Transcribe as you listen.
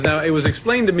Now, it was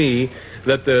explained to me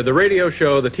that the radio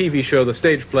show, the TV show, the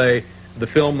stage play, the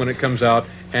film when it comes out,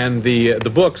 and the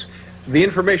books, the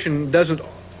information doesn't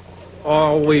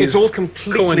always It's all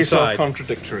completely coincide.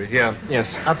 self-contradictory. Yeah,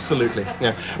 yes, absolutely.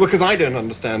 Yeah, well, because I don't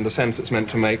understand the sense it's meant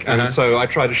to make, and so I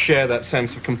try to share that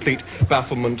sense of complete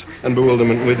bafflement and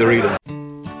bewilderment with the readers.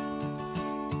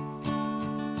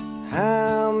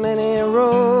 How many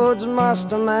roads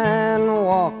must a man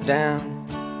walk down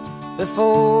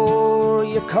before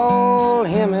you call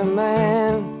him a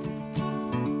man?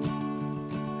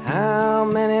 How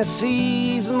many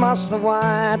seas must the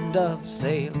white dove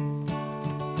sail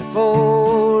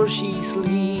before she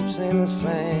sleeps in the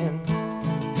sand?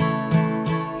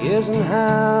 Yes, and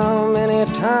how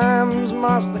many times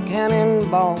must the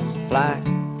cannonballs fly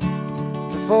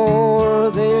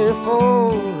before they're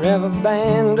forever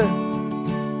banned?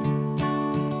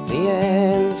 The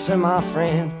answer, my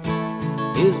friend,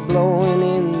 is blowing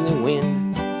in the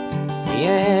wind. The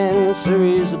answer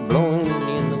is blowing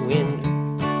in the wind.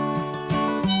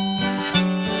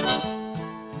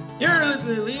 You're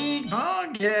listening to League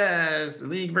Podcast, the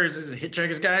League versus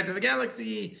Hitchhiker's Guide to the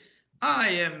Galaxy. I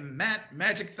am Matt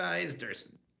Magic Thighs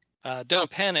Durson. Don't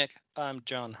panic, I'm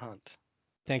John Hunt.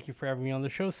 Thank you for having me on the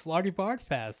show. Slotty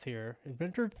Bardfast here,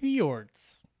 inventor of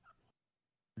Fjords.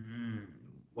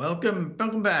 Welcome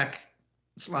back,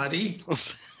 Slotty.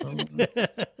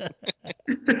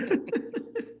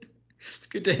 It's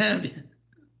good to have you.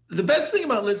 The best thing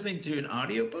about listening to an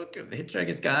audiobook of The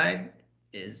Hitchhiker's Guide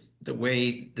is the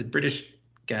way the British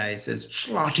guy says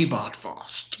Slotty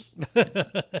Bardfast.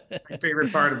 My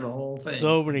favorite part of the whole thing.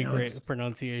 So many great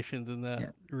pronunciations in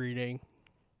that reading.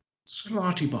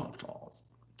 Slotty Bardfast.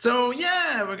 So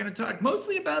yeah, we're going to talk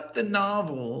mostly about the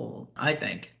novel, I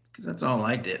think, because that's all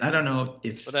I did. I don't know if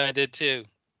That's what I did too.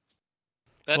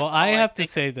 Well, I have to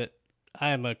say that I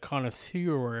am a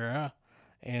connoisseur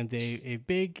and a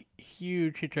big,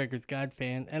 huge Hitchhiker's Guide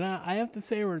fan, and I have to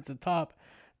say we're at the top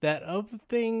that of the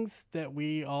things that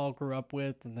we all grew up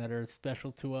with and that are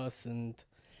special to us, and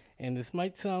this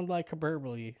might sound like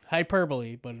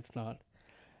hyperbole, but it's not.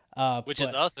 Which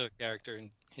is also a character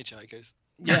in Hitchhikers.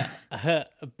 Yeah,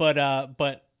 but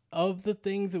of the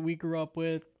things that we grew up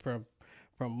with, from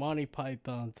Monty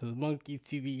Python to the Monkees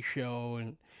TV show,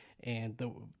 and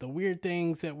the weird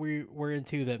things that we were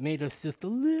into that made us just a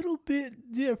little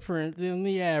bit different than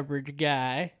the average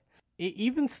guy.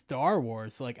 Even Star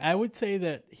Wars, like I would say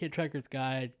that Hitchhiker's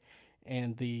Guide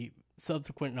and the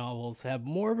subsequent novels have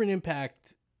more of an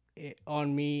impact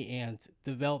on me and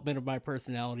development of my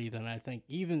personality than I think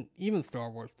even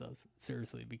Star Wars does,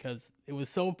 seriously, because it was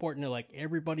so important to like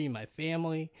everybody in my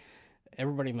family.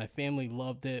 Everybody in my family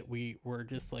loved it. We were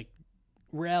just like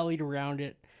rallied around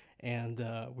it, and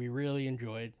we really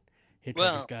enjoyed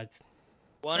Hitchhiker's Guides.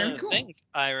 One of the things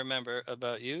I remember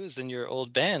about you is in your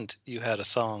old band, you had a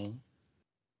song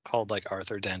called like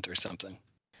Arthur Dent or something.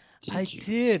 I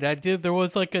did. There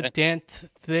was like a Dent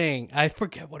thing. I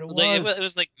forget what it was. It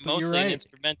was like mostly an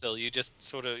instrumental. You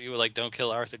just you were like, "Don't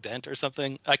kill Arthur Dent" or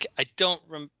something. I don't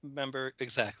remember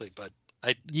exactly, but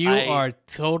You are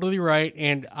totally right,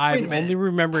 and I'm only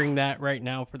remembering that right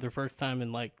now for the first time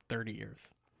in like 30 years.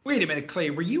 Wait a minute,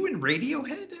 Clay. Were you in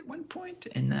Radiohead at one point?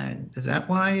 And is that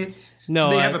why it's...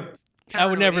 No, I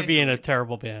would never be in a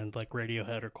terrible band like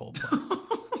Radiohead or Coldplay.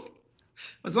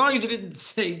 As long as you didn't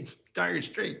say Dire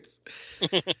Straits.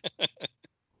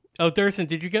 Oh, Durson,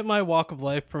 did you get my Walk of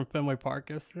Life from Fenway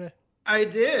Park yesterday? I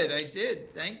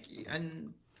did. Thank you.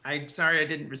 And I'm sorry I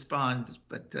didn't respond,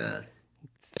 but...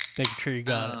 Making sure you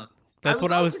got it. That's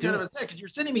what I was doing. Because you're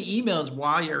sending me emails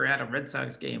while you're at a Red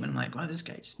Sox game, and I'm like, wow, this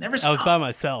guy just never stops. I was by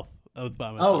myself.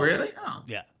 Oh, really? Oh.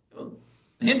 Yeah. Well,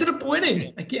 they ended up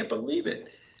winning. I can't believe it.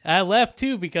 I left,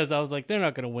 too, because I was like, they're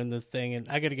not going to win this thing, and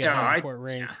I got to get home before it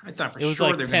rains. Yeah, I thought for it was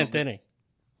sure like 10th inning.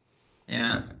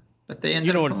 Yeah, but they ended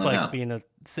up You know what it's like out. being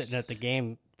sitting at the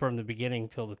game from the beginning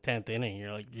till the 10th inning.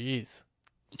 You're like, geez.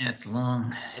 Yeah, it's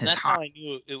long. And that's how I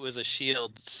knew it was a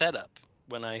Shield setup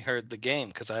when I heard the game,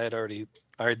 because I had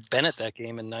been at that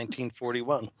game in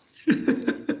 1941.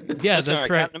 Yeah, that's right.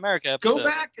 Captain America episode. Go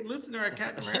back and listen to our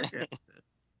Captain America episode.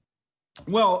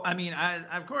 Well, I mean,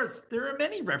 of course, there are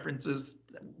many references.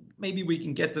 Maybe we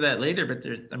can get to that later, but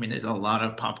there's a lot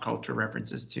of pop culture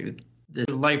references to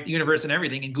the life, the universe, and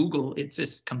everything. In Google, it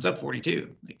just comes up 42.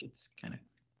 Like it's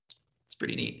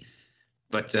pretty neat.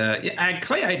 But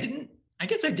Clay, I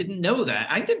guess I didn't know that.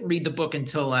 I didn't read the book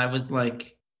until I was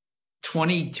like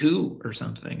 22 or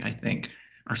something, I think,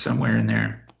 or somewhere in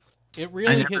there. It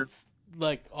really hits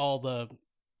like all the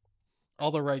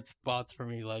right spots for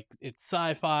me. Like it's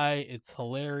sci-fi, it's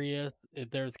hilarious.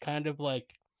 There's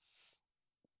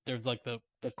there's like the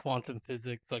quantum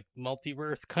physics, like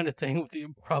multiverse kind of thing with the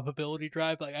improbability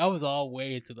drive. Like I was all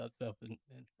way into that stuff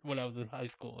when I was in high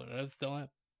school, and I still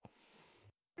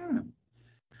am.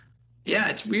 Yeah,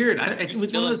 it's weird. It You're was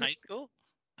still one in of those. high school?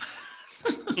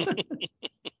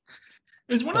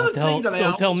 It was one of Don't those things that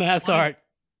don't tell Mass Art.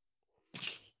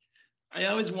 I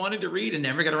always wanted to read and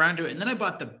never got around to it. And then I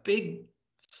bought the big,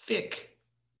 thick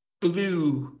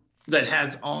blue that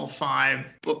has all 5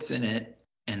 books in it,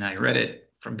 and I read it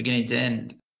from beginning to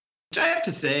end. Which I have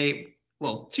to say,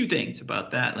 well, 2 things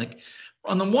about that. Like,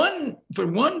 for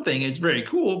one thing, it's very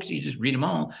cool because you just read them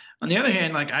all. On the other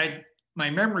hand, like my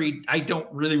memory, I don't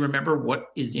really remember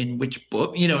what is in which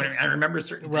book. You know, I remember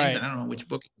certain things, and I don't know which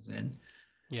book it was in.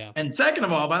 Yeah. And second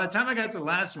of all, by the time I got to the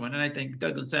last one, and I think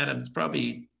Douglas Adams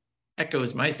probably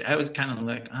echoes I was kind of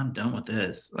like, I'm done with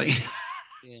this. Like,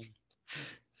 Yeah.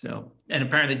 So, and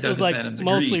apparently Douglas like Adams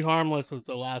Mostly agreed. Harmless was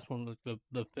the last one, was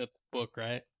the 5th book,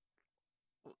 right?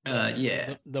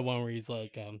 Yeah. The one where he's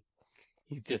like,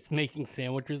 he's just making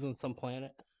sandwiches on some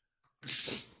planet.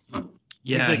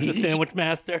 Yeah, he's like the sandwich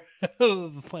master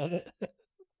of the planet.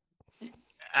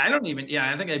 I don't even.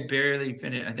 Yeah, I think I barely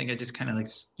finished. I think I just kind of like,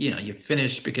 you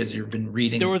finish because you've been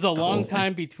reading. There was a long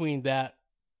time between that,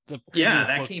 the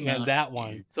previous book came and out. that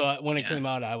one. So when it came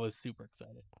out, I was super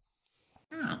excited.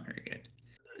 Oh, very good.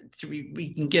 So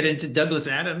we can get into Douglas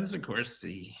Adams, of course,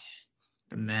 the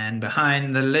man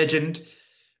behind the legend.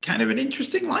 Kind of an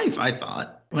interesting life, I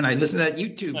thought, when I listened to that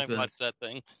YouTube. I watched that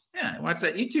thing. Yeah, I watched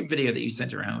that YouTube video that you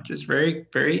sent around, which is very,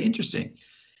 very interesting.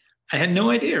 I had no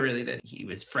idea really that he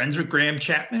was friends with Graham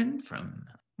Chapman from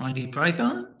Monty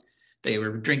Python. They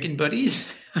were drinking buddies.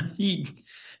 He's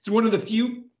one of the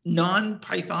few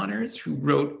non-Pythoners who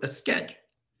wrote a sketch,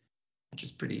 which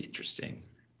is pretty interesting.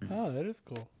 Oh, that is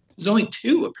cool. There's only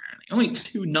 2, apparently. Only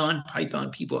 2 non-Python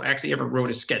people actually ever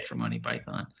wrote a sketch for Monty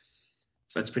Python.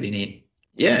 So that's pretty neat.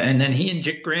 Yeah, and then he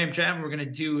and Graham Chapman were going to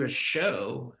do a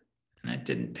show, and that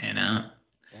didn't pan out.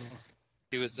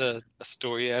 He was a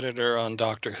story editor on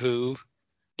Doctor Who.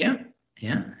 Yeah.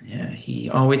 He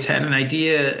always had an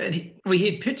idea. And he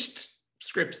had pitched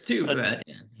scripts too for that.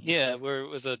 Yeah, where it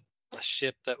was a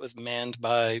ship that was manned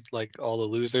by like all the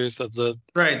losers of the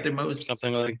the most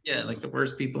something like like the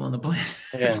worst people on the planet.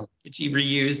 Yeah, which he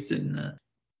reused and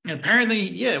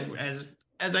apparently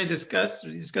as we discussed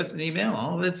in email,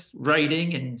 all this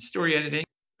writing and story editing,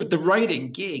 but the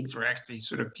writing gigs were actually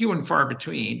sort of few and far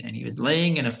between. And he was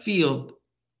laying in a field,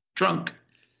 drunk,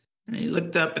 and he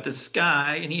looked up at the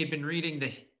sky, and he had been reading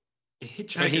the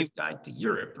Hitchhiker's Guide to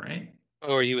Europe, right?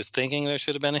 Or he was thinking there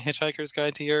should have been a Hitchhiker's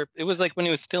Guide to Europe. It was like when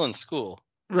he was still in school.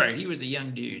 Right, he was a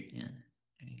young dude. Yeah,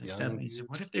 and he looked up and he said,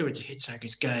 "What if there was a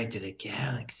Hitchhiker's Guide to the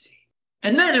Galaxy?"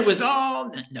 And then it was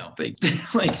all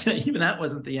like even that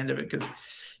wasn't the end of it, because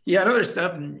he had other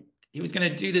stuff, and he was going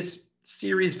to do this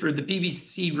series for the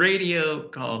BBC radio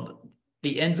called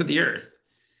The Ends of the Earth,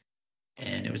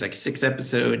 and it was like a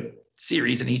 6-episode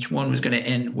series, and each one was going to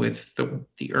end with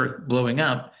the Earth blowing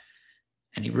up.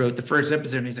 And he wrote the first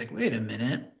episode, and he's like, "Wait a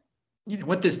minute,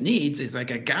 what this needs is like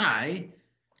a guy."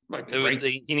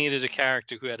 He needed a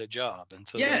character who had a job, and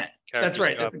so that's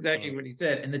right. That's exactly what he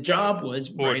said. And the job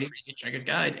was writing Hitchhiker's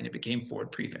Guide, and it became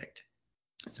Ford Prefect.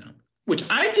 So, which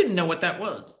I didn't know what that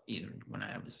was either when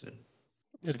I was.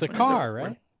 It's a car,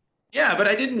 right? Yeah, but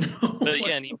I didn't know. But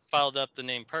again, he fouled up the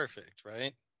name Perfect,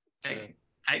 right? So.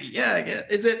 I guess.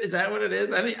 Is that what it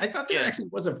is? I thought there actually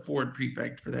was a Ford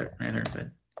Prefect for that matter, but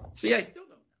see, I still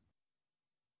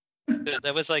don't know.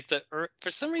 That was like for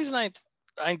some reason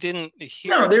I didn't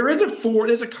hear. No, there's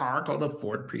a car called the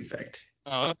Ford Prefect.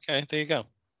 Oh, okay. There you go.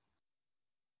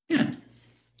 Yeah.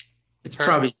 It's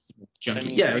probably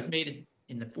junky. It was made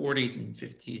in the 40s and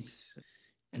 50s.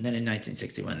 And then in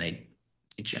 1961, they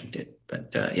junked it.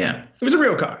 But it was a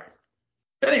real car.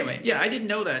 But anyway, I didn't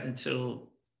know that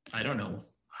until, I don't know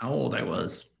how old I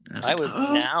was. I was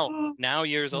now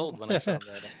years old when I found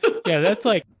that out. Yeah,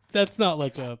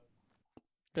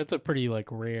 that's a pretty like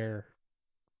rare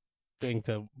thing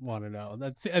to want to know.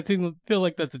 Feel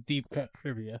like that's a deep cut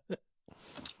trivia.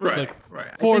 Right.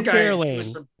 Ford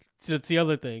Fairlane. That's the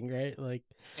other thing, right? Like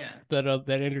that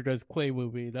entered as Clay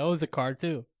movie. That was a car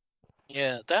too.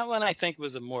 Yeah, that one I think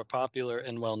was a more popular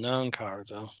and well-known car,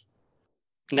 though.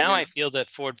 Now I feel that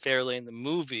Ford Fairlane, the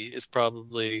movie, is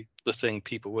probably the thing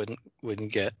people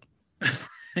wouldn't get.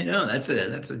 I know that's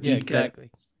a deep cut.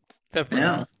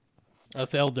 Definitely.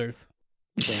 Us elders.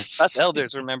 Yeah. Us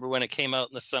elders remember when it came out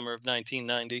in the summer of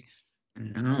 1990.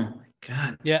 No,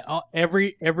 God. Yeah,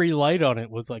 every light on it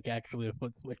was like actually a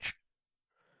foot switch.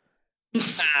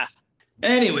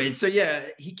 Anyway, so yeah,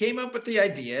 he came up with the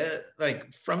idea,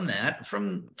 like from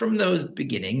those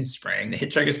beginnings sprang the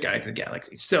Hitchhiker's Guide to the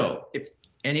Galaxy. So if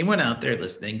anyone out there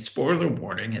listening, spoiler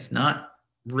warning, has not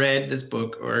read this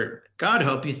book, or God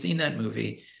help you seen that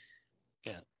movie.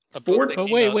 Yeah.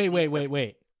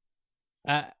 Wait.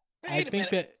 I think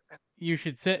that you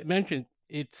should mention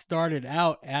it started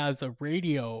out as a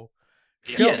radio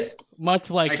show, Yes.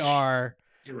 much like You're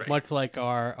right.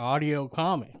 our audio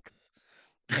comics.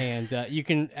 And you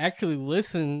can actually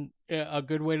listen. A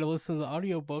good way to listen to the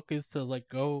audiobook is to like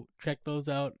go check those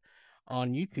out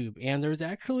on YouTube. And there's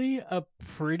actually a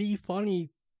pretty funny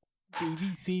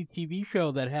BBC TV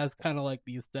show that has kind of like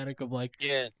the aesthetic of like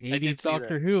 80s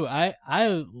Doctor Who. I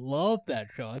love that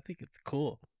show. I think it's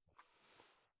cool.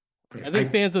 I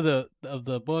think fans of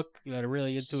the book that are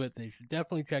really into it, they should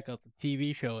definitely check out the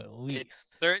TV show at least.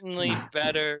 It's certainly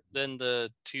better than the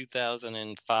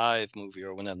 2005 movie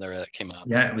or whenever that came out.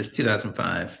 Yeah, it was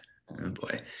 2005. Oh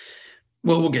boy.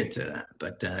 Well, we'll get to that.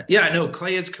 But yeah, no,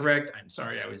 Clay is correct. I'm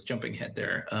sorry, I was jumping ahead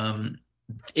there.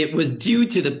 It was due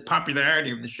to the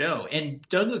popularity of the show. And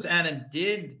Douglas Adams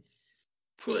did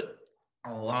put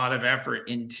a lot of effort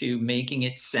into making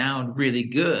it sound really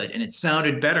good. And it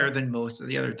sounded better than most of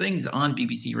the other things on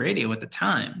BBC Radio at the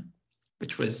time,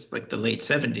 which was like the late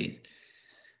 70s.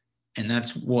 And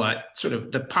that's what sort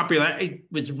of the popularity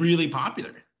was really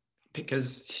popular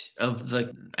because of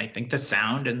I think the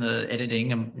sound and the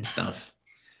editing and stuff.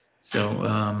 So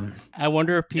I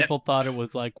wonder if people thought it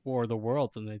was like War of the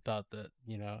Worlds, and they thought that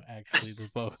actually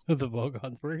the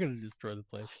Vogons were going to destroy the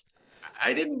place.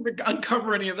 I didn't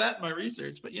uncover any of that in my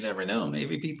research, but you never know.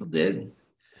 Maybe people did.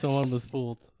 Someone was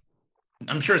fooled.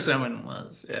 I'm sure someone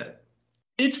was. Yeah.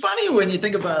 It's funny when you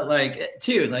think about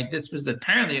this was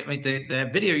apparently the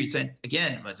video you sent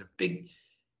again was a big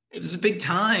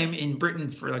time in Britain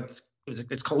for it was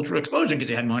this cultural explosion because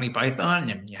you had Monty Python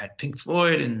and you had Pink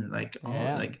Floyd and there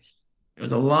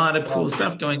was a lot of cool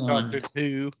stuff going on.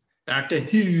 Doctor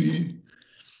Who.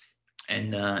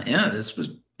 And this was,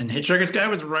 and Hitchhiker's Guide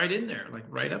was right in there, like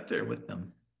right up there with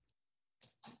them.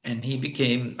 And he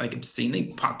became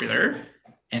obscenely popular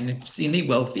and obscenely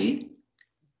wealthy.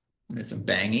 There's some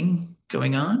banging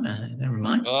going on. Never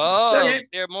mind. Oh,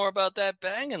 hear more about that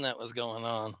banging that was going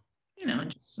on.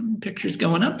 Just some pictures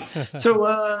going up. So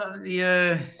Oh,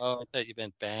 I thought you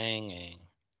meant banging.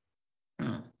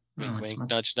 Oh, wink, wink,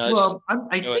 nudge, nudge. Well,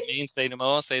 I you know what I mean? Say no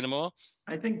more. Say no more.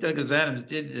 I think Douglas Adams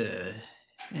did,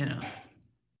 had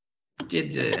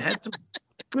some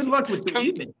good luck with the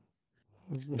women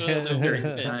during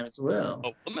his time as well.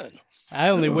 Oh, woman. I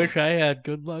only wish I had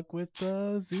good luck with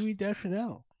Zooey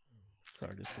Deschanel.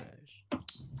 Sorry to say.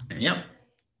 Yep.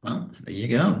 Well, there you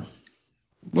go.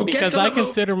 Because I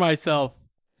consider myself,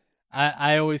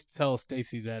 I always tell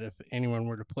Stacy that if anyone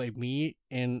were to play me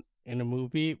in a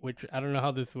movie, which I don't know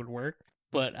how this would work,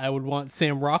 but I would want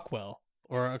Sam Rockwell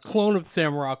or a clone of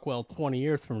Sam Rockwell 20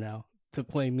 years from now to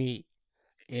play me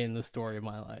in the story of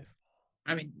my life.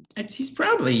 I mean, he's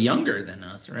probably younger than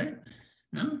us, right?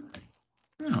 No?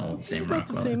 No, Sam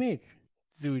Rockwell. The same age.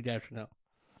 Zooey Deschanel.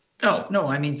 Oh, no,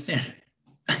 I mean Sam.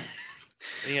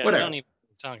 Yeah, I don't even know what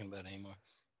we're talking about anymore.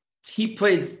 He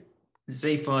plays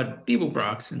Zaphod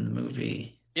Beeblebrox in the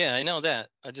movie. Yeah, I know that.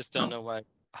 I just don't know why.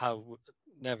 How?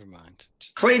 Never mind.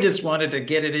 Clay just wanted to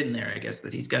get it in there. I guess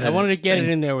that he's got. I wanted to get it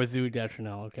in there with Zooey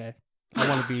Deschanel. Okay, I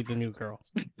want to be the new girl.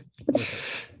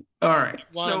 All right.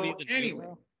 So anyway,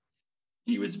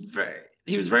 he was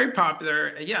very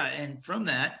popular. Yeah, and from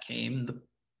that came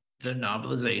the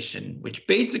novelization, which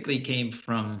basically came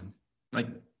from the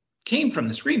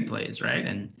screenplays, right?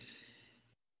 And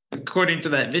according to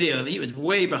that video, he was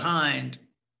way behind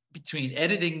between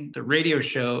editing the radio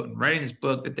show and writing this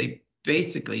book that they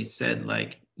basically said,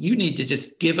 you need to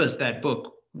just give us that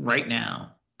book right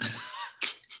now.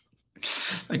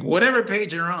 Whatever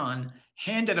page you're on,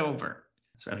 hand it over.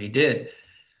 So he did.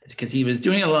 It's because he was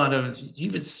doing he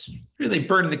was really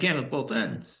burning the candle at both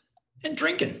ends and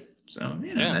drinking. So,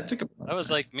 that took a while. That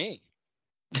was like me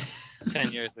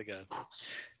 10 years ago.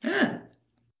 Yeah.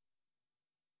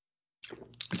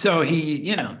 So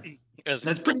he,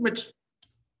 that's pretty much,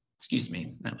 excuse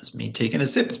me, that was me taking a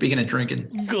sip, speaking of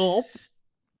drinking. Gulp.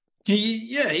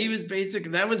 He was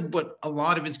basically, that was what a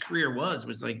lot of his career was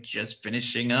just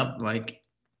finishing up.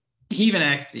 He even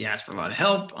actually asked for a lot of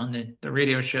help on the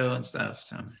radio show and stuff.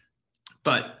 So,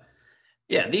 but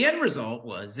yeah, the end result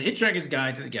was The Hitchhiker's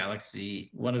Guide to the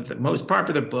Galaxy, one of the most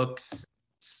popular books,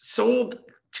 sold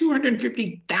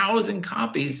 250,000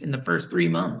 copies in the first 3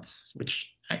 months,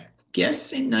 which I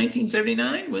guess in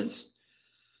 1979 was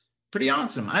pretty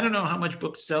awesome. I don't know how much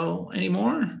books sell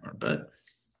anymore, but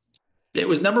it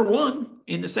was #1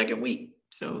 in the second week.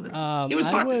 So it was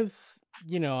popular.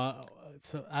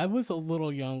 So I was a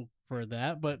little young for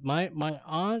that, but my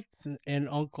aunts and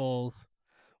uncles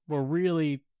were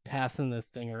really passing this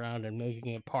thing around and making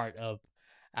it part of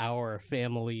our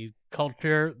family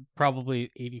culture,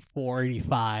 probably 84,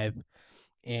 85.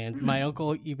 And my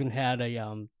uncle even had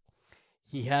a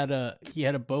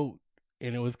boat,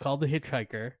 and it was called the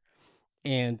Hitchhiker.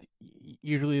 And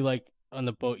usually, like, on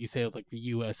the boat you say it was like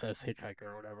the USS Hitchhiker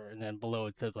or whatever, and then below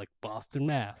it says like Boston,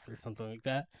 Mass or something like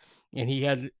that. And he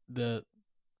had the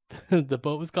the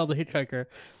boat was called the Hitchhiker,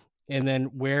 and then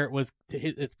where it was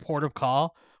its port of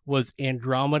call was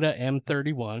Andromeda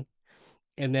M31.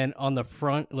 And then on the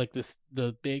front, like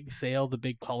the big sail, the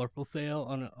big colorful sail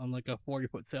on like a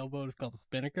 40-foot sailboat is called the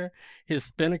Spinnaker. His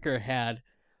Spinnaker had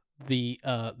the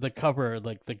cover,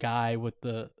 like the guy with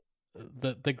the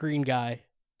green guy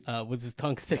with his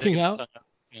tongue sticking out.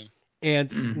 Yeah.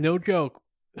 And no joke,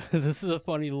 this is a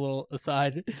funny little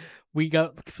aside. We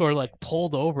got sort of like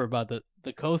pulled over by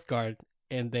the Coast Guard,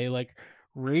 and they like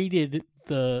raided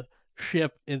the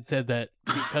ship and said that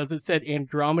because it said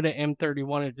Andromeda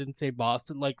M31, it didn't say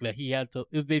Boston, like that he had to.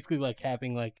 It was basically like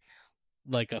having like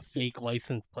a fake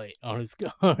license plate on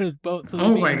his boat. So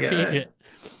Oh my God. it.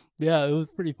 Yeah, it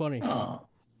was pretty funny. Oh.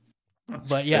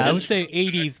 But yeah, I would say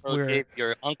 80s were. Gave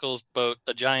your uncle's boat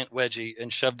a giant wedgie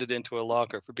and shoved it into a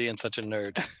locker for being such a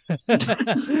nerd.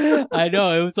 I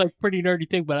know, it was like pretty nerdy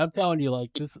thing, but I'm telling you,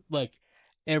 like this, like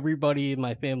everybody in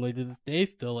my family to this day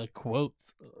still like quotes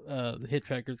the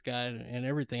Hitchhiker's Guide and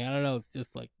everything. I don't know, it's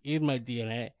just like in my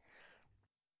DNA.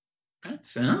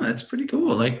 That's pretty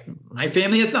cool. Like my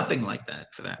family has nothing like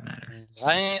that, for that matter.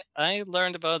 I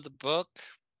learned about the book.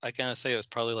 I kind of say it was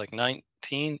probably like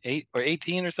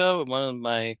 18 or so. And one of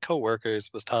my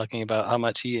coworkers was talking about how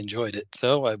much he enjoyed it.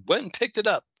 So I went and picked it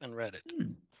up and read it.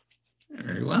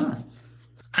 Very well.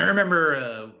 I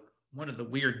remember one of the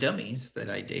weird dummies that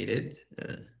I dated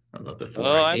a little before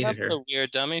I dated her. The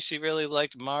weird dummy. She really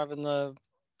liked Marvin the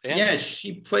android. Yeah,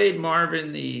 she played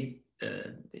Marvin the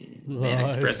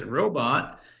manic depressive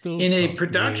robot in a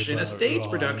production, a stage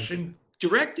production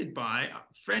directed by a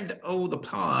friend of the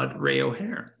pod, Ray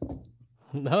O'Hare.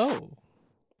 No.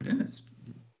 Yes.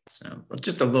 So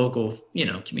just a local,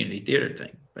 community theater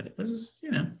thing. But it was,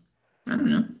 I don't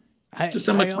know. It's just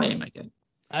some acclaim, I guess.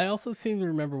 I also seem to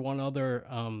remember one other,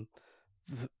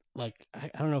 like,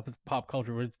 I don't know if it's pop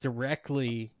culture, but it's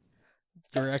directly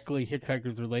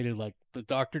Hitchhikers related. Like the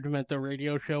Dr. Demento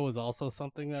radio show was also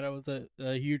something that I was a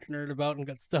huge nerd about and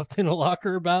got stuffed in a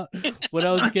locker about when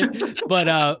I was a kid.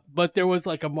 But there was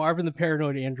like a Marvin the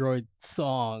Paranoid Android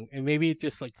song, and maybe it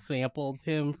just like sampled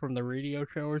him from the radio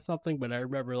show or something. But I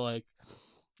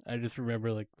just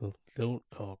remember like, don't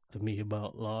talk to me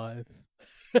about life.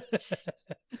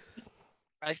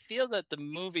 I feel that the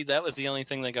movie, that was the only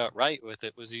thing they got right with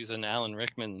it, was using Alan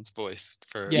Rickman's voice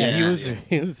for. Yeah,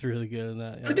 he was really good in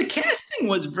that. Yeah. But the casting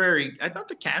was I thought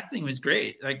the casting was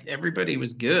great. Like everybody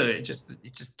was good. It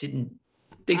just didn't.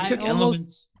 They took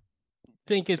elements. I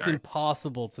think it's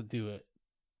impossible to do it.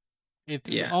 It's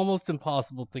an almost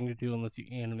impossible thing to do unless you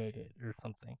animate it or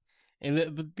something. And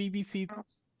the BBC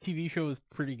TV show is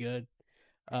pretty good,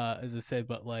 as I said,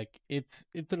 but like it's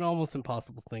an almost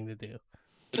impossible thing to do.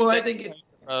 Well, I think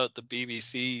it's about the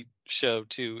BBC show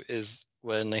too is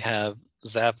when they have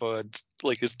Zaphod,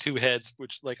 like his two heads,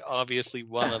 which like obviously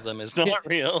one of them is not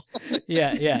real.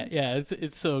 Yeah.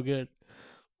 It's so good.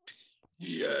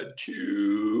 He had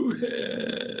two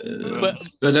heads.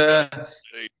 But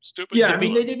I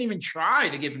mean, they didn't even try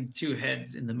to give him two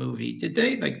heads in the movie, did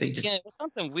they? Like they just. Yeah, it was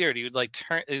something weird. He would like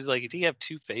turn. It was like, did he have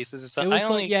two faces or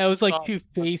something? It was like two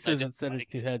faces instead of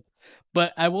two heads.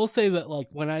 But I will say that like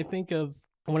when I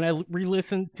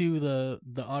re-listened to the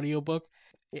audiobook,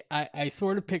 I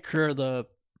sort of picture the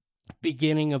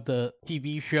beginning of the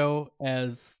TV show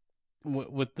as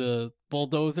with the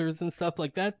bulldozers and stuff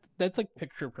like that. That's like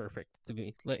picture perfect to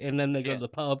me. Like, and then they go to the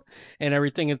pub and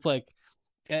everything. It's like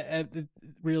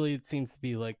it seems to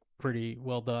be like pretty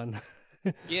well done.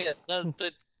 Yeah,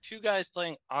 the two guys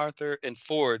playing Arthur and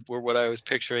Ford were what I was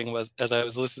picturing as I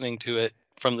was listening to it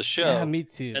from the show. Yeah, me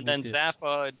too. And then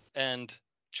Zaphod and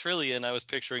Trillian I was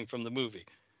picturing from the movie.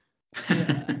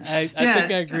 Yeah, I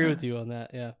think I agree with you on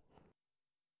that. Yeah.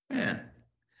 Yeah.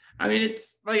 I mean,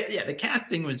 it's like, the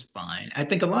casting was fine. I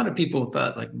think a lot of people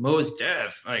thought like Mos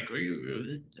Def, like,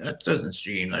 that doesn't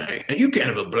seem like you can't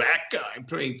have a black guy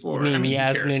play for. You mean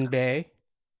Yasmin Bey?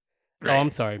 Right. Oh,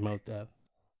 I'm sorry, Mos Def.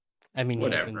 I mean,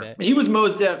 whatever. He was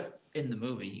Mos Def in the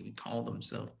movie. He called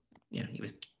himself. He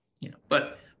was.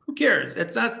 But who cares?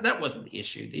 That wasn't the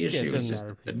issue. The issue was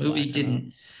just the movie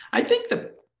didn't. I think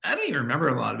I don't even remember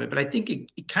a lot of it, but I think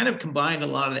it kind of combined a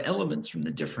lot of the elements from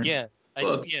the different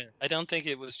books. I don't think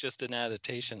it was just an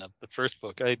adaptation of the first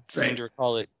book. I seem to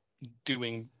recall it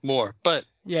doing more, but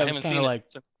yeah, I haven't seen like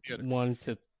it since the theater. 1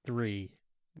 to 3,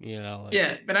 you know. Like,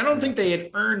 yeah, but I don't think they had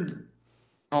earned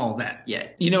all that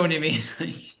yet. You know what I mean?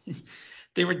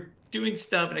 They were doing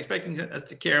stuff and expecting us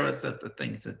to care about stuff, the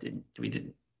things that we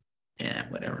didn't. Yeah,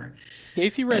 whatever.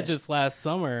 Stacy read this last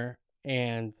summer,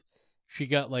 and she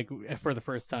got like for the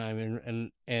first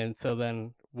time, and so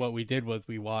then what we did was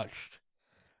we watched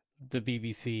the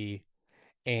BBC,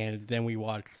 and then we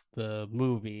watched the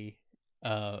movie,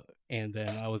 and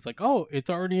then I was like, oh, it's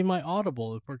already in my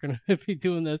Audible. If we're gonna be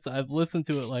doing this, I've listened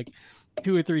to it like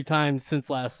 2 or 3 times since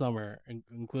last summer,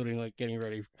 including like getting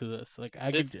ready to this. Like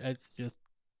it's just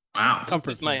wow. This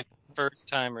was my first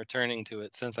time returning to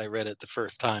it since I read it the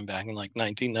first time back in like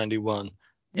 1991.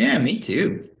 Yeah, me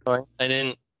too.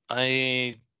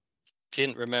 I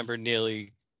didn't remember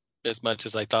nearly as much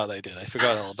as I thought I did. I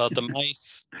forgot all about the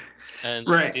mice and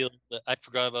stealing. I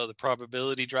forgot about the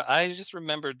probability drop. I just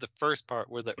remembered the first part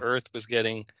where the Earth was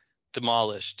getting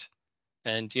demolished,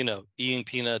 and eating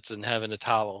peanuts and having a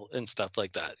towel and stuff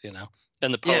like that.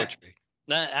 And the poetry.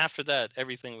 After that,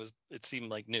 everything it seemed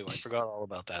like new. I forgot all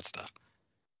about that stuff.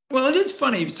 Well, it is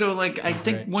funny. So, like, I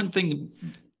think one of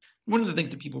the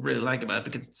things that people really like about it,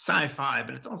 because it's sci-fi,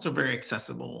 but it's also very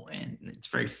accessible and it's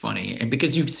very funny, and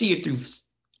because you see it through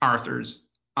Arthur's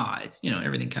eyes,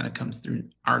 everything kind of comes through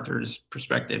Arthur's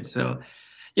perspective. So,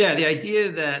 yeah, the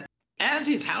idea that as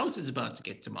his house is about to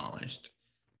get demolished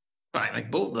by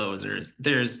like bulldozers,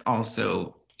 there's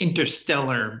also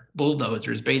interstellar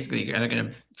bulldozers basically are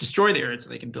going to destroy the Earth so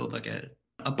they can build like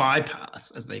a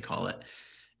bypass, as they call it.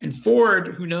 And Ford,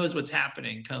 who knows what's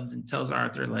happening, comes and tells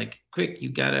Arthur, like, quick, you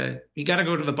gotta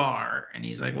go to the bar. And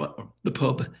he's like, what? The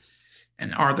pub.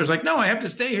 And Arthur's like, no, I have to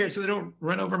stay here so they don't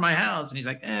run over my house. And he's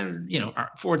like,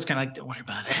 Ford's kind of like, don't worry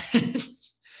about it.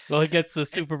 Well, he gets the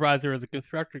supervisor of the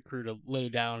construction crew to lay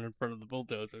down in front of the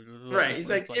bulldozer. Right. He's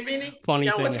like, I mean, you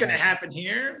know what's going to happen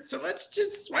here. So why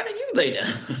don't you lay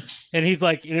down? And he's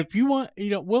like, and if you want,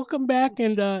 we'll come back.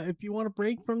 And if you want a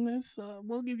break from this,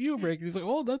 we'll give you a break. And he's like,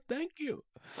 oh, thank you.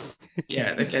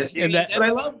 Yeah. Because but I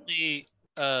love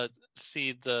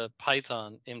see the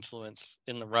Python influence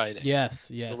in the writing. Yes.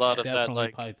 A lot of that,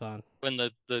 like Python. When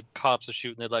the cops are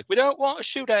shooting, they're like, we don't want to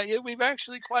shoot at you. We're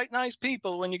actually quite nice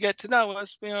people. When you get to know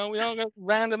us, we don't gonna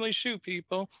randomly shoot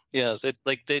people. Yeah, they're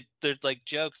like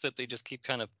jokes that they just keep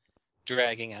kind of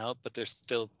dragging out, but they're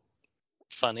still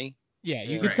funny. Yeah,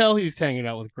 you could tell he's hanging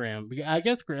out with Graham. I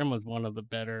guess Graham was one of the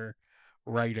better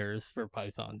writers for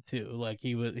Python too. Like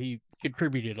he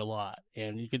contributed a lot,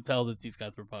 and you could tell that these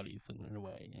guys were buddies in a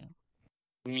way.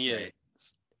 Yeah.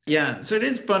 Yeah. So it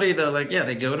is funny though. Like, yeah,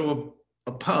 they go to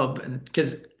a pub, and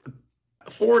because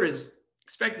Ford is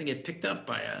expecting to get picked up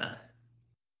by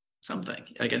something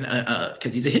like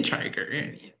because he's a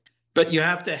hitchhiker. But you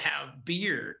have to have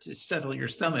beer to settle your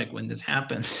stomach when this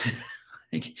happens.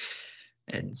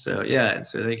 And so, yeah,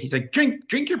 so like, he's like,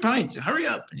 drink your pints, hurry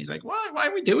up. And he's like, why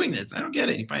are we doing this? I don't get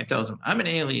it. He finally tells him, I'm an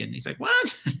alien. He's like,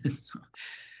 what?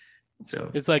 so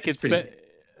it's like,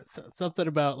 something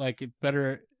about like, it's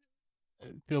better,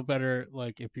 feel better,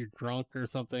 like if you're drunk or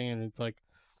something, and it's like,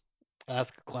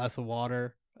 ask a glass of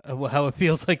water, how it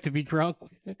feels like to be drunk.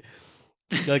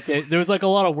 Like there was like a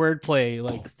lot of wordplay,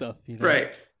 like stuff,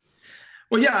 Right.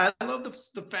 Well, yeah, I love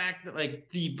the fact that like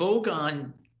the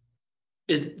Vogon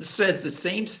says the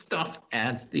same stuff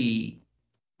as the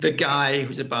guy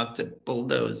who's about to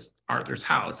bulldoze Arthur's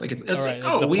house. Like it's right,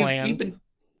 like, we've been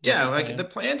the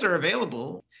plans are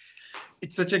available.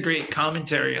 It's such a great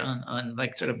commentary on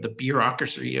like sort of the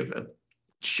bureaucracy of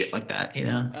shit like that,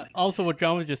 Also, what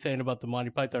John was just saying about the Monty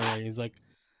Python writing is like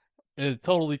a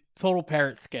total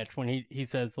parrot sketch when he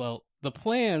says, well, the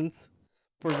plans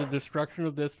for the destruction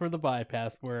of this for the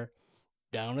bypass were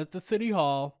down at the city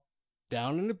hall,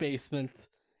 down in the basement,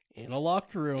 in a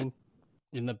locked room,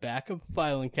 in the back of a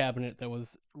filing cabinet that was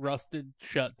rusted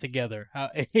shut together.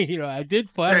 I did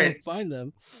find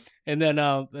them, and then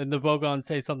the Vogon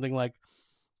say something like,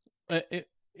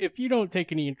 if you don't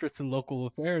take any interest in local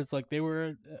affairs, like they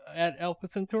were at Alpha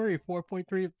Centauri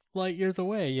 4.3 light years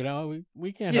away,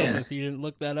 we can't help if you didn't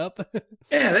look that up.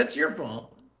 Yeah, that's your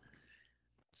fault.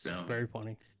 So very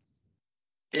funny.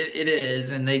 It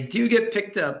is, and they do get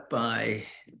picked up by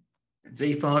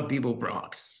Zaphod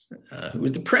Beeblebrox, who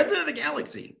is the president of the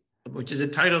galaxy, which is a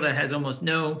title that has almost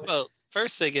no. Well,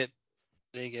 first they get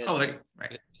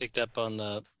picked up on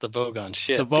the Vogon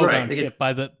ship. The Vogon ship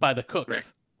by the cooks. Right.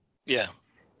 Yeah.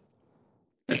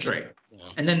 That's right. Yeah.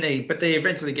 And then they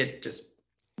eventually get just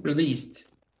released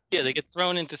Yeah, they get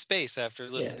thrown into space after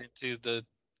listening to the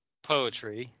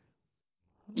poetry.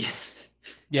 Yes.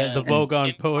 Yeah, the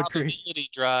Vogon poetry. Improbability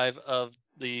drive of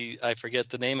I forget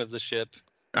the name of the ship.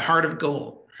 The Heart of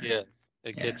Gold. Yeah,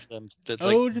 it gets them that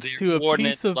Just their to a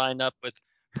coordinates piece of line up with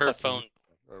her phone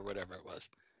or whatever it was.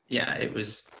 Yeah, it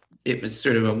was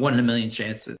sort of a 1 in a million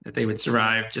chance that they would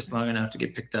survive just long enough to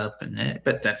get picked up,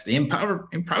 but that's the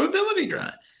improbability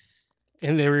drive.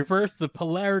 And they reverse the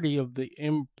polarity of the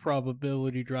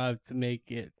improbability drive to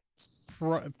make it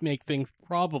make things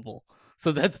probable.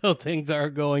 So that's how things are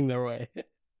going their way.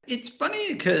 It's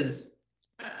funny because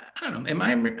I don't know.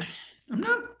 I'm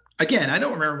not. Again, I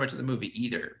don't remember much of the movie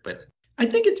either, but I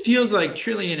think it feels like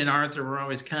Trillian and Arthur were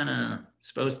always kind of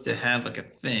supposed to have like a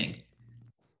thing.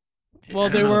 Well,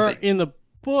 they were in the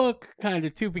book kind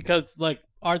of too, because like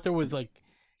Arthur was like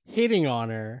hitting on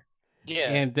her. Yeah.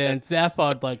 And then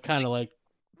Zaphod like kind of like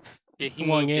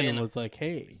swung in and was like,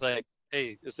 "Hey." It's like,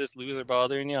 "Hey, is this loser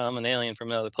bothering you? I'm an alien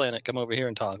from another planet. Come over here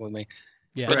and talk with me."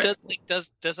 Yeah. But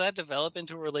does that develop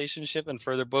into a relationship in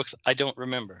further books? I don't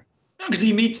remember. No, because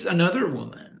he meets another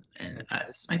woman, and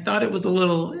I thought it was a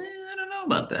little. I don't know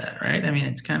about that, right? I mean,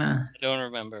 it's kind of. I don't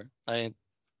remember. I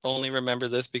only remember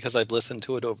this because I've listened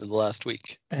to it over the last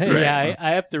week. Yeah, I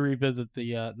have to revisit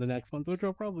the next ones, which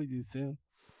I'll probably do soon.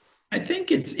 I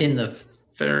think it's in the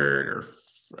third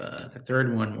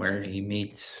one where he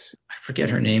meets. I forget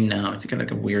her name now. It's kind of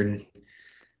like a weird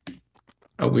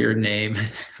name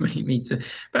when he meets it.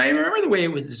 But I remember the way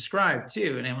it was described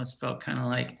too, and I almost felt kind of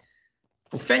like,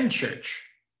 Fenchurch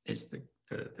is the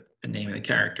name of the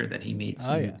character that he meets.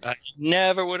 Oh yeah, I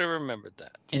never would have remembered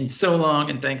that. In So Long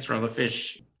and Thanks for All the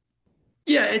Fish.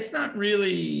 Yeah, it's not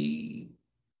really.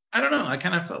 I don't know. I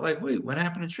kind of felt like, wait, what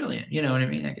happened to Trillian? You know what I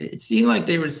mean? It seemed like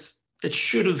it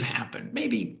should have happened.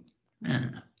 Maybe, I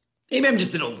don't know. Maybe I'm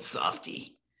just an old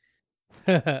softie.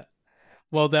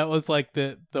 Well, that was like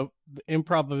the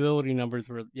improbability numbers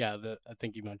were, I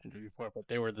think you mentioned it before, but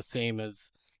they were the same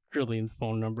as Trillian's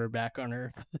phone number back on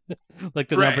Earth. Like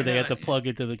the number they had to plug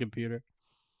into the computer.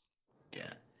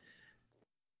 Yeah.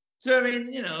 So, I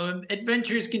mean,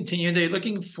 adventures continue. They're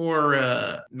looking for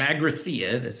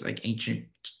Magrathea, this like ancient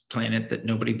planet that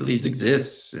nobody believes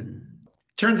exists. And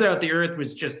turns out the Earth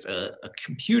was just a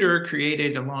computer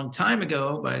created a long time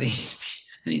ago by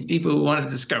these people who wanted to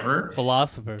discover.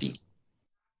 Philosophers,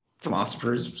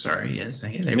 sorry, yes.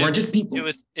 They weren't just people.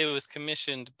 It was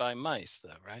commissioned by mice,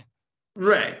 though, right?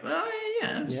 Right. Well,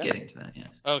 yeah, I was getting to that,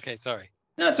 yes. Okay, sorry.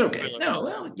 That's okay. No,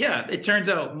 well, yeah, it turns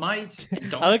out mice and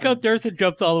dolphins. I like how Durson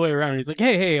jumps all the way around. He's like,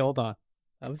 hey, hold on.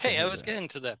 I was getting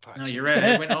to that part. No, you're right.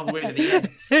 I went all the way to the end.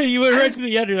 Hey, you went right to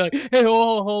the end. You're like, hey,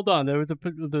 hold on. There was a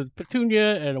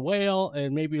petunia and a whale,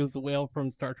 and maybe it was a whale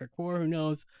from Star Trek 4. Who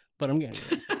knows? But I'm getting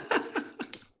it.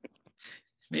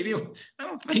 Maybe I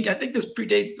think this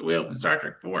predates the whale from Star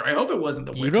Trek 4. I hope it wasn't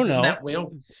the whale. You don't know. That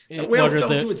whale fell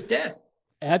to its death.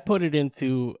 I'd put it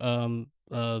into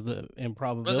the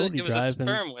improbability drive. It was a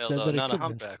sperm whale, though, not a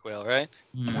humpback whale, right?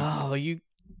 Oh, you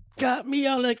got me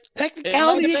on a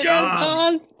technicality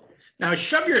again. Now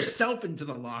shove yourself into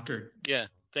the locker. Yeah,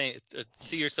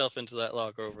 see yourself into that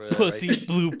locker over there. Pussy right?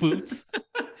 Blue boots.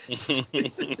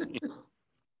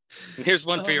 Here's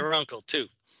one for your uncle too.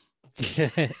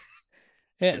 Yeah,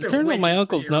 it turns out my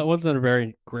uncle's wasn't a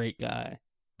very great guy,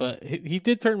 but he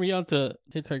did turn me on to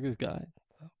Hitchhiker's Guide.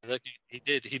 Look, he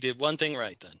did one thing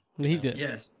right then. He did.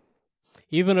 Yes.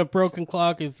 Even a broken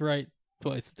clock is right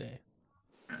twice a day.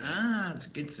 That's a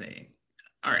good saying.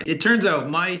 All right. It turns out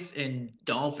mice and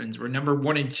dolphins were number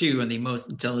 1 and 2 on the most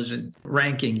intelligent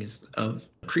rankings of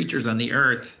creatures on the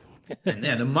Earth. And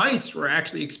the mice were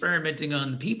actually experimenting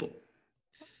on people.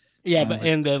 Yeah,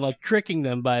 and then like tricking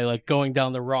them by like going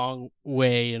down the wrong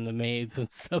way in the maze and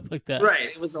stuff like that. Right.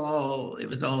 It was all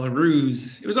a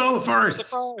ruse. It was all a farce. It's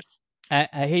a farce.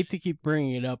 I hate to keep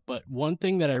bringing it up, but one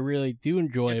thing that I really do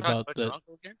enjoy about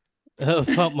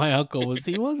my uncle was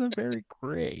he wasn't very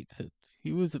great.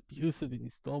 He was abusive and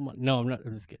he stole money. No, I'm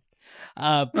just kidding.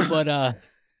 But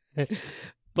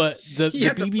the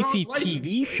BBC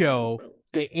TV show,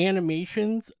 the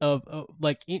animations of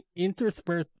like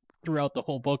interspersed throughout the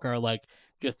whole book are like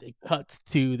just it cuts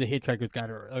to the Hitchhiker's Guide,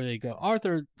 or they go,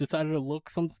 Arthur decided to look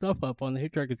some stuff up on the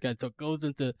Hitchhiker's Guide, so it goes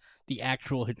into the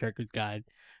actual Hitchhiker's Guide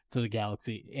to the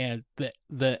Galaxy. And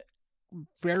the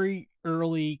very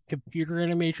early computer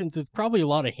animations, there's probably a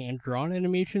lot of hand-drawn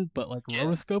animations, but like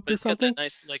rotoscope or something. Got that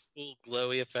nice like cool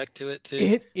glowy effect to it too.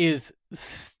 It is.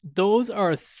 Those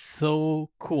are so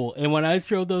cool. And when I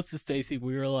showed those to Stacy,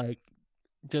 we were like,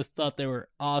 just thought they were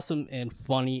awesome and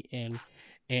funny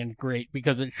and great,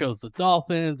 because it shows the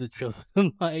dolphins, it shows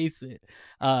the mice.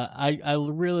 I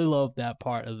really love that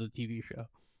part of the TV show.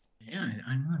 Yeah,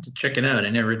 I want to check it out. I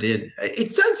never did.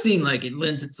 It does seem like it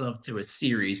lends itself to a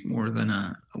series more than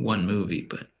a one movie,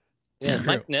 but Yeah, True.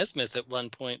 Mike Nesmith at one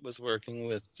point was working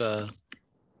with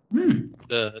hmm,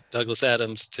 the Douglas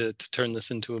Adams to turn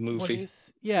this into a movie.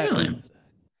 really?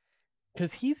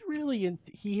 Because he's really in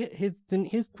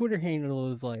his Twitter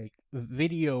handle is like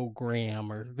Videogram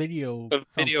or Video Video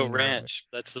something or other. Ranch,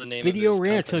 that's the name Video of his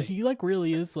Ranch. So company. he like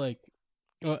really is like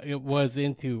it was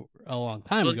into a long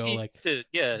time Well, ago, he like used to,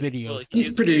 yeah, video. well, he He's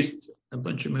used to- produced a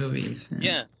bunch of movies.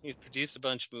 yeah, he's produced a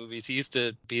bunch of movies. He used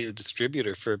to be a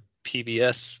distributor for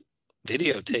PBS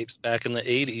videotapes back in the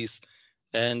 80s,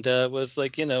 and was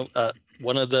like,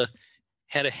 one of the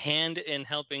had a hand in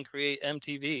helping create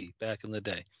MTV back in the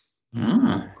day.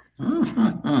 Oh.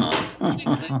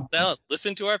 Now,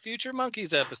 listen to our Future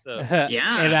Monkeys episode. Yeah,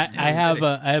 and yeah, I have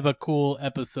right. a cool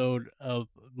episode of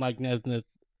Mike Nesmith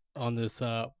on this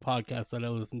podcast that I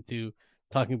listened to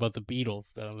talking about the Beatles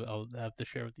that I'll have to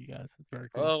share with you guys. It's very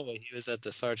cool. Oh, he was at the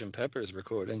Sgt. Pepper's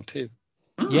recording too.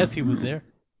 Yes, he was there.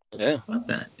 Yeah. How about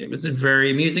that? It was a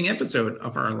very amusing episode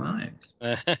of our lives.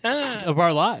 Of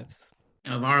our lives.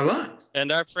 Of our lives.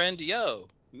 And our friend Yo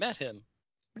met him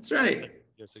That's right.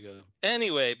 years ago.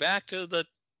 Anyway, back to the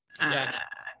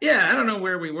Yeah, I don't know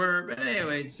where we were, but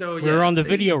anyway, so We were on the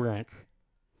Video Ranch.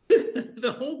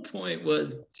 The whole point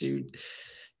was to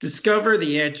discover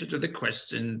the answer to the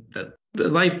question, the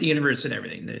life, the universe, and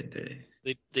everything.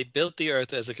 They built the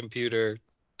Earth as a computer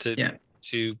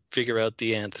to figure out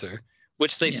the answer,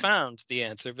 which they found the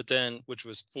answer, but then which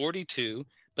was 42.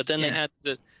 But then they had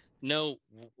to know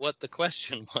what the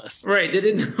question was. Right, they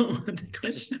didn't know what the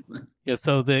question was. Yeah,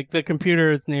 so the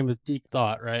computer's name is Deep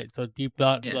Thought, right? So Deep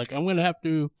Thought is like, I'm gonna have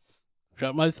to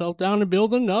shut myself down and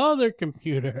build another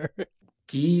computer.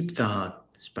 Deep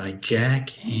Thoughts by Jack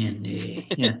Handy.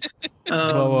 Yeah.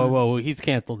 Whoa! He's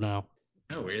canceled now.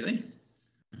 Oh, really?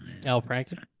 Al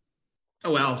Franken.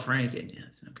 Oh, Al Franken.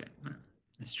 Yes. Okay.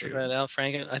 That's true. Is that Al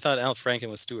Franken? I thought Al Franken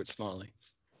was Stuart Smalley.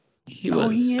 He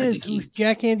was. He I is. think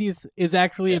Jack Handy is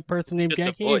actually a person named just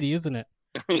Jack a Handy, voice. isn't it?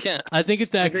 Yeah. I think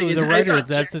it's I think actually the I writer. thought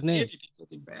That's Jack his name. Handy did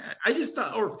something bad. I just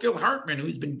thought, or Phil Hartman,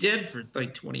 who's been dead for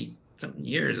like 20-something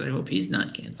years. I hope he's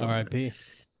not canceled. R.I.P.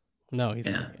 No, he's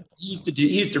not. He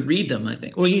used to read them, I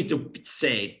think. Well, he used to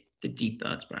say the Deep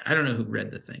Thoughts part. I don't know who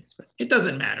read the things, but it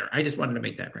doesn't matter. I just wanted to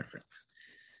make that reference.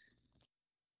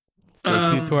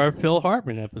 Thank you to our Phil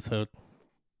Hartman episode.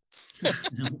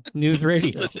 News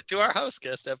radio. Listen to our house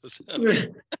guest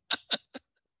episode.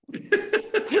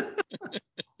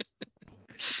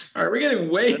 All right, we're getting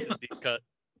way That's a deep cut.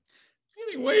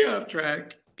 off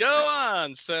track. Go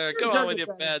on, sir. Go on with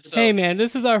your bad self. Hey, man,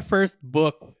 this is our first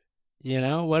book. You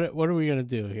know what are we gonna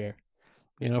do here?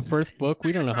 You know, first book.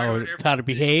 We don't know how to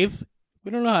behave.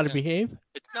 We don't know how to behave.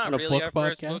 It's not on a really book our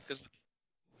first podcast? book. 'Cause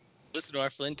listen to our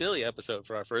Flint Dilly episode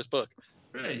for our first book.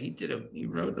 Right, he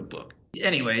wrote the book.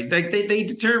 Anyway, they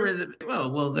determined that,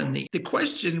 well, then the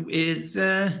question is,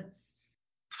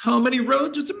 how many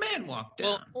roads does a man walk down?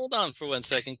 Well, hold on for 1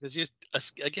 second, because you're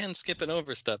again skipping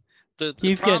over stuff. The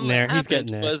He's problem getting there. that He's getting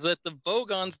happened there. was that the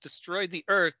Vogons destroyed the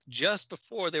Earth just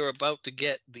before they were about to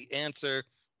get the answer,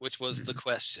 which was the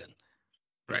question.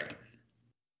 Right.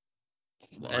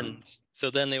 Well, And so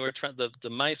then they were trying. The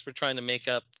mice were trying to make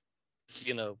up,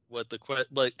 what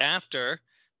like after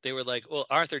they were like, well,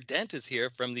 Arthur Dent is here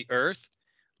from the Earth.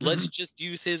 Let's just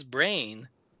use his brain,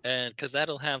 and because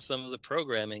that'll have some of the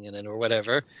programming in it or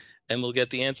whatever, and we'll get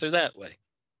the answer that way.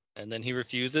 And then he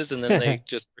refuses, and then they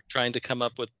just were trying to come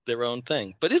up with their own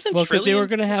thing. But isn't Because they were Trillium?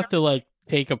 gonna have to like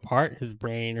take apart his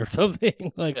brain or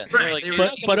something. Like, Yeah, they're Right, like, they "You're were-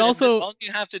 not gonna but put in also- all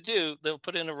you have to do, they'll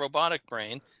put in a robotic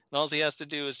brain, and all he has to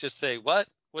do is just say,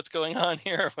 what's going on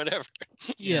here, or whatever.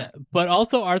 yeah. But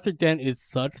also, Arthur Dent is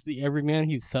such the everyman.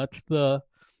 He's such the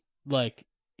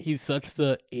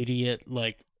idiot,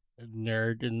 like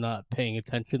nerd and not paying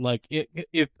attention. Like,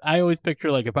 if I always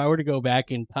picture, like, if I were to go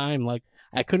back in time, like,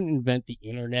 I couldn't invent the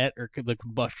internet or the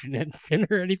combustion engine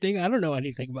or anything. I don't know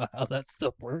anything about how that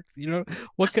stuff works.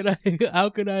 How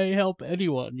could I help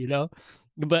anyone?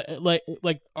 But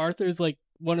like Arthur's like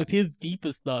one of his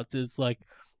deepest thoughts is like,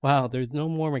 wow, there's no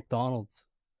more McDonald's.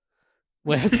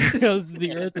 When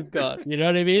the Earth is gone, you know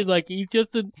what I mean? Like he's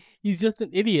just an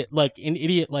idiot, like an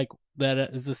idiot like that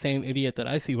is the same idiot that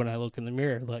I see when I look in the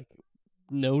mirror. Like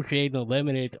no shade, no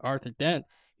lemonade to Arthur Dent.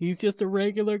 He's just a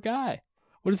regular guy.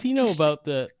 What does he know about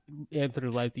the answer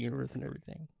to life, the universe, and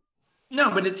everything?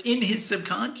 no, but it's in his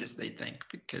subconscious, they think,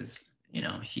 because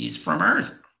he's from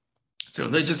Earth. So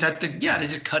they just have to, they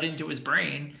just cut into his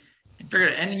brain and figure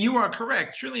it. And you are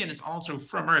correct. Trillian is also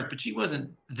from Earth, but she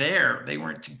wasn't there. They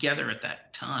weren't together at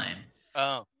that time.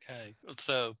 Oh, okay.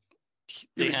 So It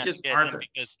they was had just to get Arthur. him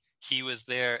because he was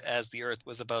there as the Earth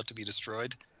was about to be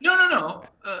destroyed. No.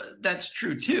 That's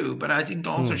true too. But I think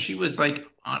also she was like,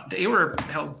 they were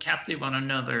held captive on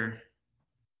another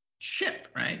ship,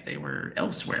 right? They were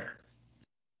elsewhere.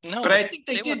 No, but I think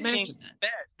they did weren't being mention that.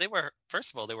 bad. They were,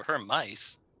 first of all, they were her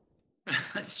mice.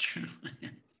 That's true.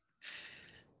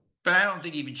 But I don't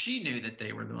think even she knew that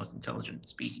they were the most intelligent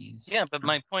species. Yeah, but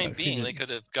my point being, they could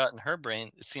have gotten her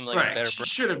brain. It seemed like a better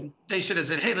brain. They should have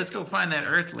said, "Hey, let's go find that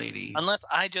Earth lady."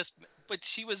 But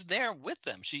she was there with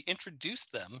them. She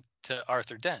introduced them to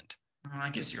Arthur Dent. I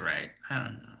guess you're right. I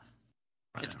don't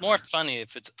know. It's more funny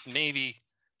if it's maybe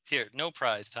here, no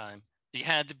prize time. You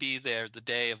had to be there the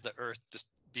day of the Earth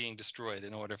being destroyed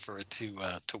in order for it to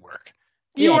work.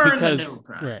 You are the no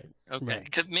prize. Right. Okay,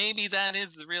 because maybe that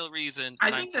is the real reason.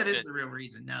 I think that is the real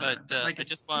reason. Now, but I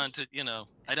just wanted to,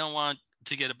 I don't want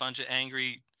to get a bunch of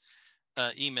angry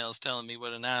emails telling me